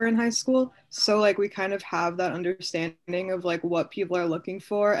we're in high school. So like we kind of have that understanding of like what people are looking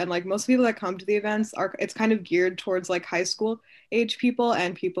for, and like most people that come to the events it's kind of geared towards like high school age people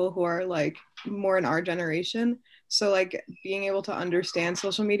and people who are like more in our generation. So like being able to understand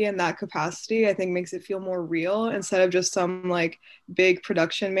social media in that capacity, I think makes it feel more real instead of just some like big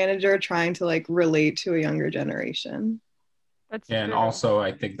production manager trying to like relate to a younger generation. That's Yeah, and true. also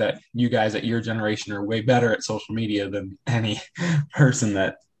I think that you guys at your generation are way better at social media than any person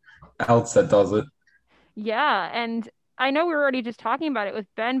that else that does it. Yeah, and I know we were already just talking about it with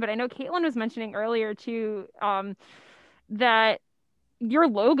Ben, but I know Caitlin was mentioning earlier too, that your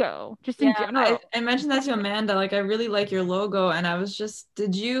logo, just in Yeah, general. I mentioned that to Amanda. Like, I really like your logo, and I was just,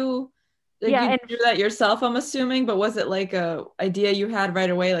 did you like Yeah, you and drew that yourself? I'm assuming, but was it like a idea you had right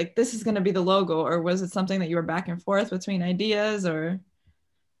away? Like, this is gonna be the logo, or was it something that you were back and forth between ideas, or?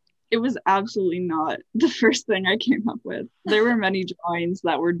 It was absolutely not the first thing I came up with. There were many drawings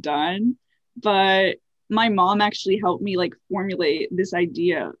that were done, but my mom actually helped me like formulate this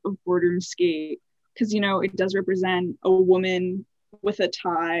idea of boardroom skate because it does represent a woman with a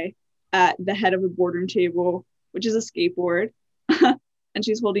tie at the head of a boardroom table, which is a skateboard, and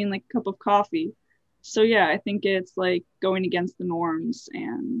she's holding like a cup of coffee. So yeah, I think it's like going against the norms,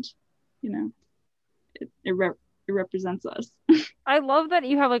 and it represents us. I love that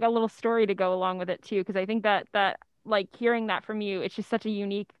you have like a little story to go along with it too, because I think that like hearing that from you, it's just such a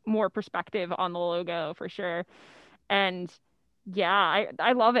unique, more perspective on the logo for sure. And yeah,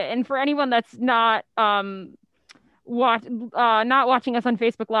 I love it. And for anyone that's not not watching us on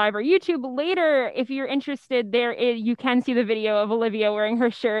Facebook Live or YouTube later, if you're interested, you can see the video of Olivia wearing her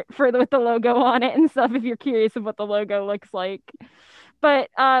shirt with the logo on it and stuff. If you're curious of what the logo looks like,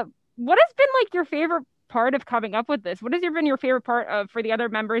 but what has been like your favorite part of coming up with this? What has been your favorite part of for the other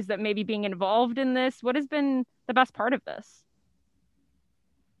members that may be being involved in this? What has been the best part of this?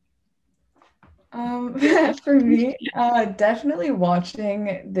 For me, definitely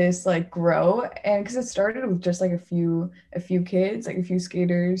watching this like grow, and because it started with just like a few kids, like a few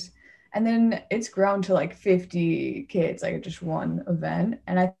skaters, and then it's grown to like 50 kids, like at just one event,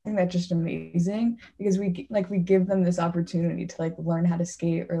 and I think that's just amazing because we give them this opportunity to like learn how to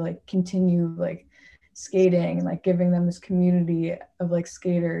skate or like continue like skating, and like giving them this community of like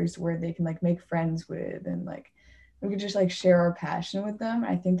skaters where they can like make friends with, and like we could just like share our passion with them.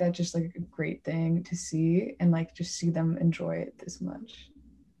 I think that's just like a great thing to see, and like just see them enjoy it this much.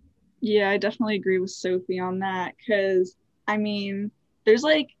 Yeah, I definitely agree with Sophie on that because I mean, there's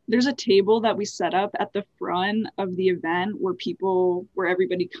a table that we set up at the front of the event where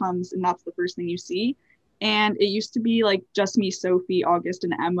everybody comes and that's the first thing you see. And it used to be like just me, Sophie, August,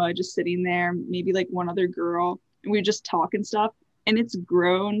 and Emma just sitting there, maybe like one other girl, and we just talk and stuff. And it's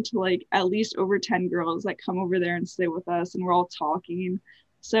grown to like at least over 10 girls that come over there and sit with us, and we're all talking.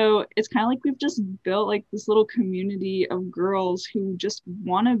 So it's kind of like we've just built like this little community of girls who just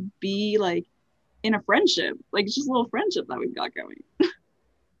want to be like in a friendship. Like it's just a little friendship that we've got going.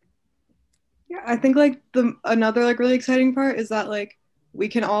 Yeah, I think like another like really exciting part is that like we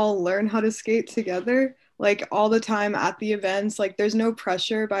can all learn how to skate together like all the time at the events. Like there's no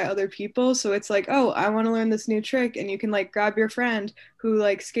pressure by other people, so it's like, oh, I want to learn this new trick, and you can like grab your friend who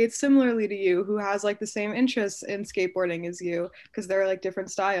like skates similarly to you, who has like the same interests in skateboarding as you, because there are like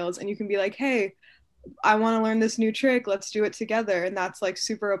different styles, and you can be like, hey, I want to learn this new trick, let's do it together. And that's like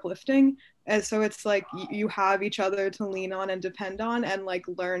super uplifting. And so it's like you have each other to lean on and depend on and like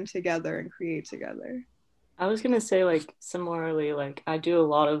learn together and create together. I was gonna say like similarly, like I do a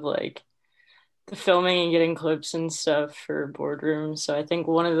lot of like the filming and getting clips and stuff for Boardroom. So I think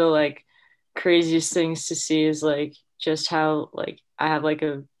one of the like craziest things to see is like just how like I have like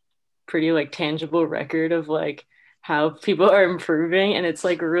a pretty like tangible record of like how people are improving, and it's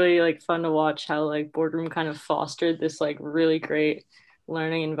like really like fun to watch how like Boardroom kind of fostered this like really great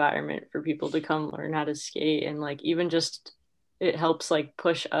learning environment for people to come learn how to skate, and like even just it helps like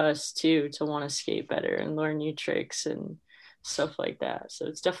push us too to want to skate better and learn new tricks and stuff like that. So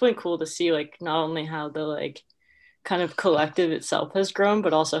it's definitely cool to see like not only how the like kind of collective itself has grown,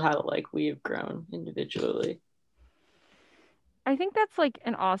 but also how like we have grown individually. I think that's like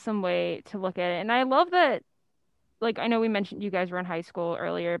an awesome way to look at it. And I love that, like, I know we mentioned you guys were in high school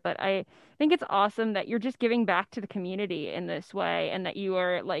earlier, but I think it's awesome that you're just giving back to the community in this way, and that you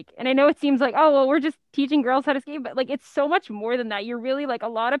are like, and I know it seems like, oh, well, we're just teaching girls how to skate, but like, it's so much more than that. You're really like a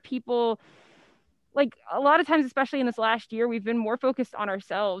lot of people, like a lot of times, especially in this last year, we've been more focused on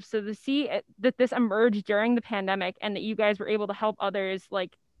ourselves. So to see that this emerged during the pandemic and that you guys were able to help others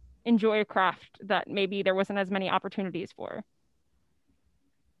like enjoy a craft that maybe there wasn't as many opportunities for.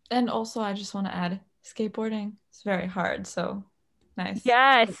 And also, I just want to add, skateboarding is very hard. So nice.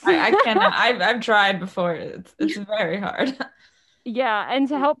 Yes. I cannot. I've tried before. It's very hard. Yeah, and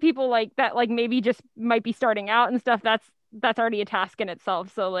to help people like that, like maybe just might be starting out and stuff. That's already a task in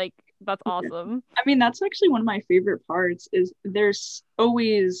itself. So like that's awesome. I mean, that's actually one of my favorite parts. Is there's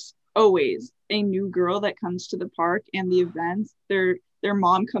always a new girl that comes to the park and the events. Their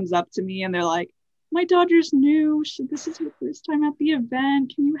mom comes up to me and they're like, my daughter's new. This is her first time at the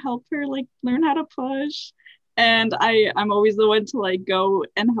event. Can you help her like learn how to push? And I'm always the one to like go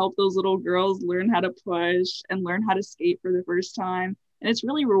and help those little girls learn how to push and learn how to skate for the first time. And it's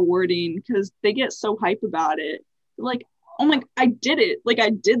really rewarding because they get so hype about it. They're like, oh my, I did it. Like I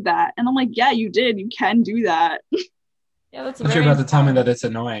did that. And I'm like, yeah, you did. You can do that. Yeah, that's I thought you were about to tell me that it's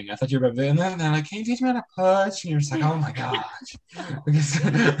annoying. I thought you were about to, and then they're like, can you teach me how to push? And you're just like, oh my gosh.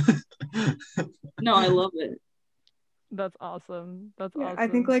 No, I love it. That's awesome. That's Yeah, awesome. I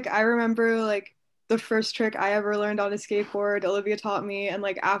think like I remember like the first trick I ever learned on a skateboard, Olivia taught me, and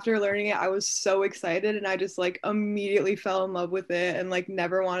like after learning it, I was so excited and I just like immediately fell in love with it and like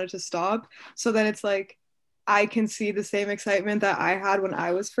never wanted to stop. So then it's like I can see the same excitement that I had when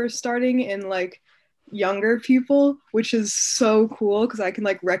I was first starting in like younger people, which is so cool because I can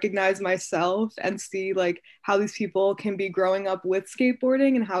like recognize myself and see like how these people can be growing up with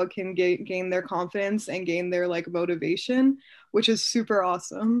skateboarding and how it can gain their confidence and gain their like motivation, which is super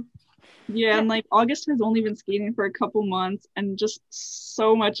awesome. Yeah, and like August has only been skating for a couple months and just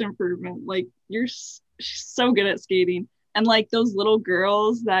so much improvement. Like she's so good at skating. And like those little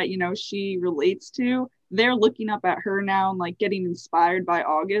girls that, you know, she relates to, they're looking up at her now and like getting inspired by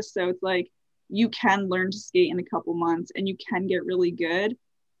August. So it's like you can learn to skate in a couple months and you can get really good.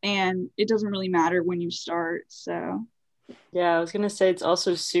 And it doesn't really matter when you start. So Yeah, I was gonna say it's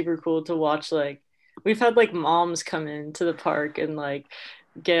also super cool to watch, like we've had like moms come into the park and like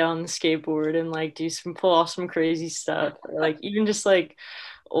get on the skateboard and like pull off some crazy stuff. Or, like even just like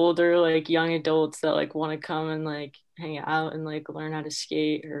older like young adults that like want to come and like hang out and like learn how to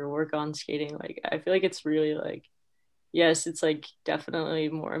skate or work on skating. Like I feel like it's really like, yes, it's like definitely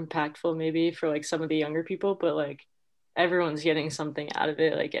more impactful maybe for like some of the younger people, but like everyone's getting something out of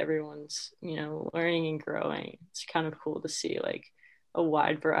it. Like everyone's, you know, learning and growing. It's kind of cool to see like a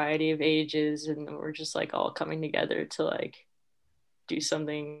wide variety of ages, and we're just like all coming together to like do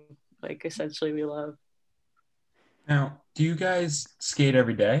something like essentially we love. Now, do you guys skate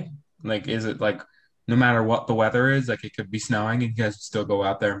every day? Like, is it like no matter what the weather is, like it could be snowing and you guys still go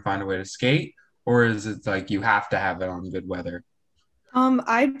out there and find a way to skate? Or is it like you have to have it on good weather?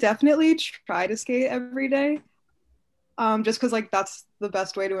 I definitely try to skate every day. Just because like that's the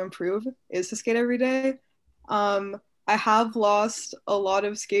best way to improve is to skate every day. I have lost a lot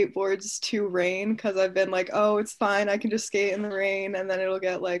of skateboards to rain because I've been like, oh, it's fine, I can just skate in the rain, and then it'll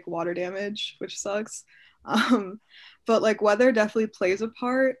get like water damage, which sucks. But like weather definitely plays a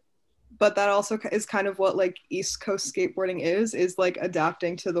part, but that also is kind of what like East Coast skateboarding is like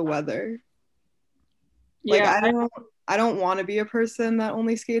adapting to the weather. Like yeah, I don't want to be a person that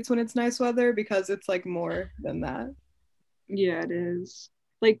only skates when it's nice weather because it's like more than that. yeah, it is.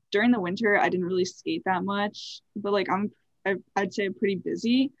 Like during the winter, I didn't really skate that much, but like I'd say I'm pretty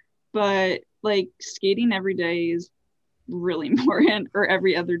busy, but like skating every day is really important, or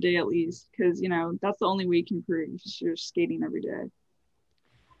every other day at least, because you know that's the only way you can improve is you're skating every day.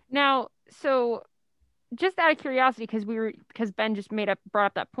 Now, so just out of curiosity, because Ben just brought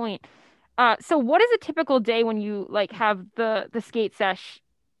up that point. So what is a typical day when you like have the skate sesh?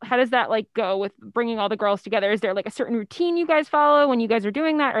 How does that like go with bringing all the girls together? Is there like a certain routine you guys follow when you guys are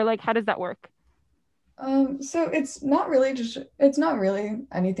doing that, or like how does that work? So it's not really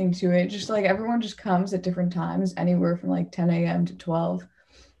anything to it. Just like everyone just comes at different times, anywhere from like 10 a.m. to 12.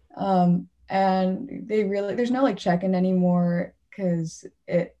 And there's no like check-in anymore because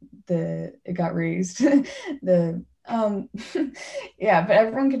it got raised. the yeah, but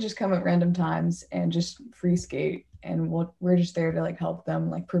everyone can just come at random times and just free skate, and we're just there to like help them,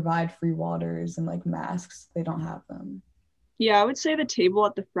 like provide free waters and like masks. They don't have them. Yeah, I would say the table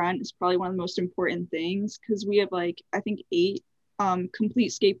at the front is probably one of the most important things because we have like I think 8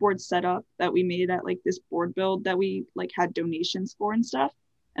 complete skateboards set up that we made at like this board build that we like had donations for and stuff.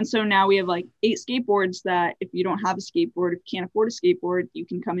 And so now we have like 8 skateboards that if you don't have a skateboard, if you can't afford a skateboard, you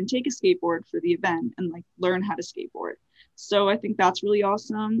can come and take a skateboard for the event and like learn how to skateboard. So I think that's really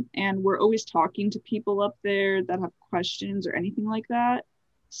awesome. And we're always talking to people up there that have questions or anything like that.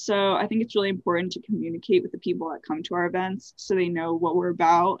 So I think it's really important to communicate with the people that come to our events so they know what we're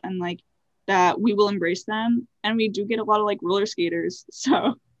about and like that we will embrace them. And we do get a lot of like roller skaters.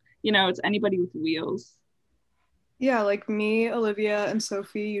 So, you know, it's anybody with wheels. Yeah, like me, Olivia, and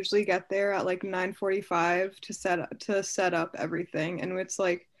Sophie usually get there at like 9:45 to set up everything. And it's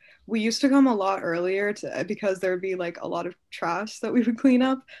like we used to come a lot earlier because there'd be like a lot of trash that we would clean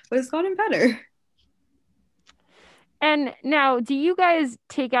up, but it's gotten better. And now, do you guys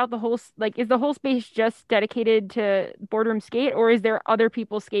take out the whole, like, is the whole space just dedicated to Boardroom Skate, or is there other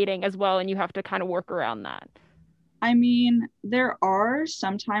people skating as well and you have to kind of work around that? I mean, there are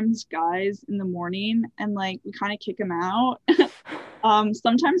sometimes guys in the morning and like we kind of kick them out.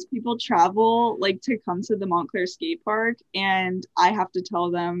 Sometimes people travel like to come to the Montclair skate park and I have to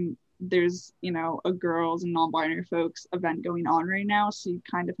tell them there's, a girls and non-binary folks event going on right now, so you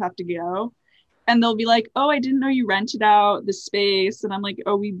kind of have to go. And they'll be like, oh, I didn't know you rented out the space. And I'm like,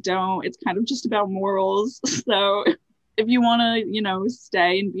 oh, we don't. It's kind of just about morals. So if you want to,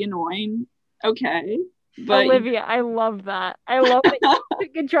 stay and be annoying, okay. But Olivia, I love that. I love that you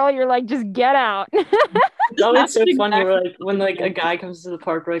take control. You're like, just get out. It's always so funny when like a guy comes to the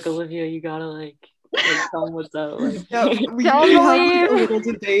park, we're like, Olivia, you gotta like tell him what's up. Like, yeah, we have a little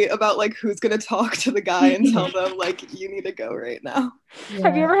debate about like who's gonna talk to the guy and tell them like you need to go right now. Yeah.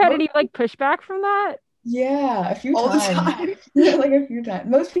 Have you ever had any like pushback from that? Yeah, a few times. The time. Yeah, like a few times.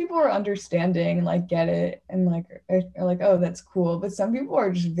 Most people are understanding and like get it and like are like, oh, that's cool. But some people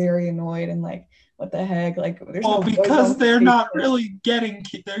are just very annoyed and like, what the heck? Like, there's well, no because they're not really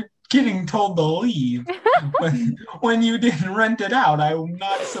they're getting told to leave. when you didn't rent it out, I'm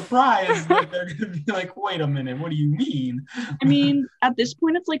not surprised that they're gonna be like, wait a minute, what do you mean? I mean, at this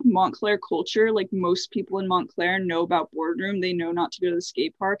point, it's like Montclair culture. Like most people in Montclair know about Boardroom. They know not to go to the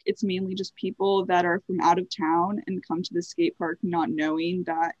skate park. It's mainly just people that are from out of town and come to the skate park not knowing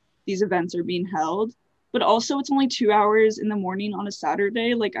that these events are being held. But also, it's only 2 hours in the morning on a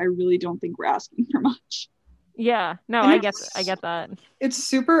Saturday. Like, I really don't think we're asking for much. Yeah, no, And I get that. It's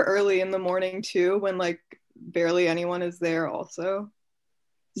super early in the morning too, when like barely anyone is there also.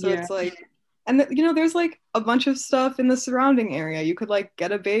 So Yeah. it's like, and there's like a bunch of stuff in the surrounding area. You could like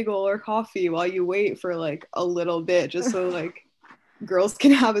get a bagel or coffee while you wait for like a little bit, just so like girls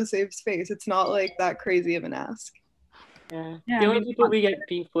can have a safe space. It's not like that crazy of an ask. Yeah. Yeah, The I only mean, people we get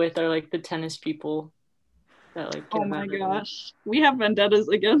beef with are like the tennis people that like get Oh my mad at gosh. We have vendettas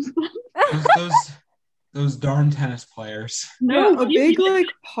against them. Those darn tennis players. No, a you- big like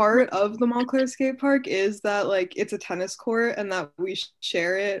part of the Montclair skate park is that like it's a tennis court and that we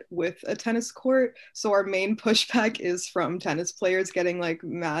share it with a tennis court. So our main pushback is from tennis players getting like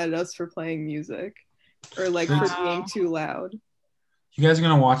mad at us for playing music or like for being too loud. You guys are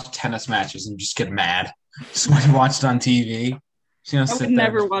gonna watch tennis matches and just get mad. Just when you watch it on TV. Just gonna I sit would there.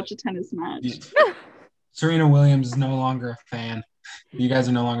 never watch a tennis match. Serena Williams is no longer a fan. You guys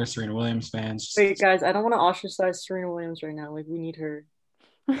are no longer Serena Williams fans. Wait, guys, I don't want to ostracize Serena Williams right now. Like, we need her.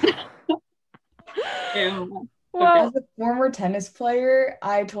 Ew. Well, As a former tennis player,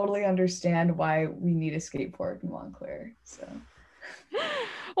 I totally understand why we need a skate park in Montclair. So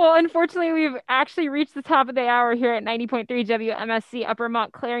well, unfortunately, we've actually reached the top of the hour here at 90.3 WMSC Upper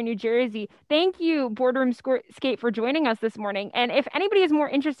Montclair, New Jersey. Thank you, Boardroom Skate, for joining us this morning. And if anybody is more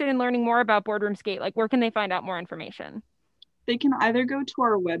interested in learning more about Boardroom Skate, like where can they find out more information? They can either go to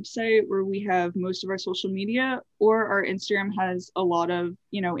our website where we have most of our social media, or our Instagram has a lot of,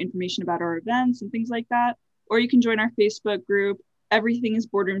 information about our events and things like that. Or you can join our Facebook group. Everything is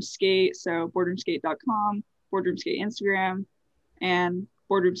Boardroom Skate. So boardroomskate.com, Boardroom Skate Instagram, and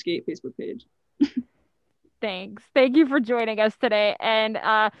Boardroom Skate Facebook page. Thanks. Thank you for joining us today. And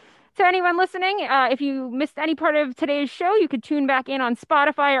to anyone listening, if you missed any part of today's show, you could tune back in on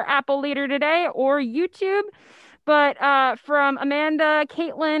Spotify or Apple later today or YouTube. But from Amanda,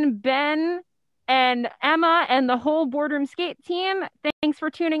 Caitlin, Ben, and Emma, and the whole Boardroom Skate team, thanks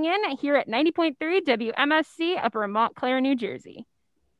for tuning in here at 90.3 WMSC Upper Montclair, New Jersey.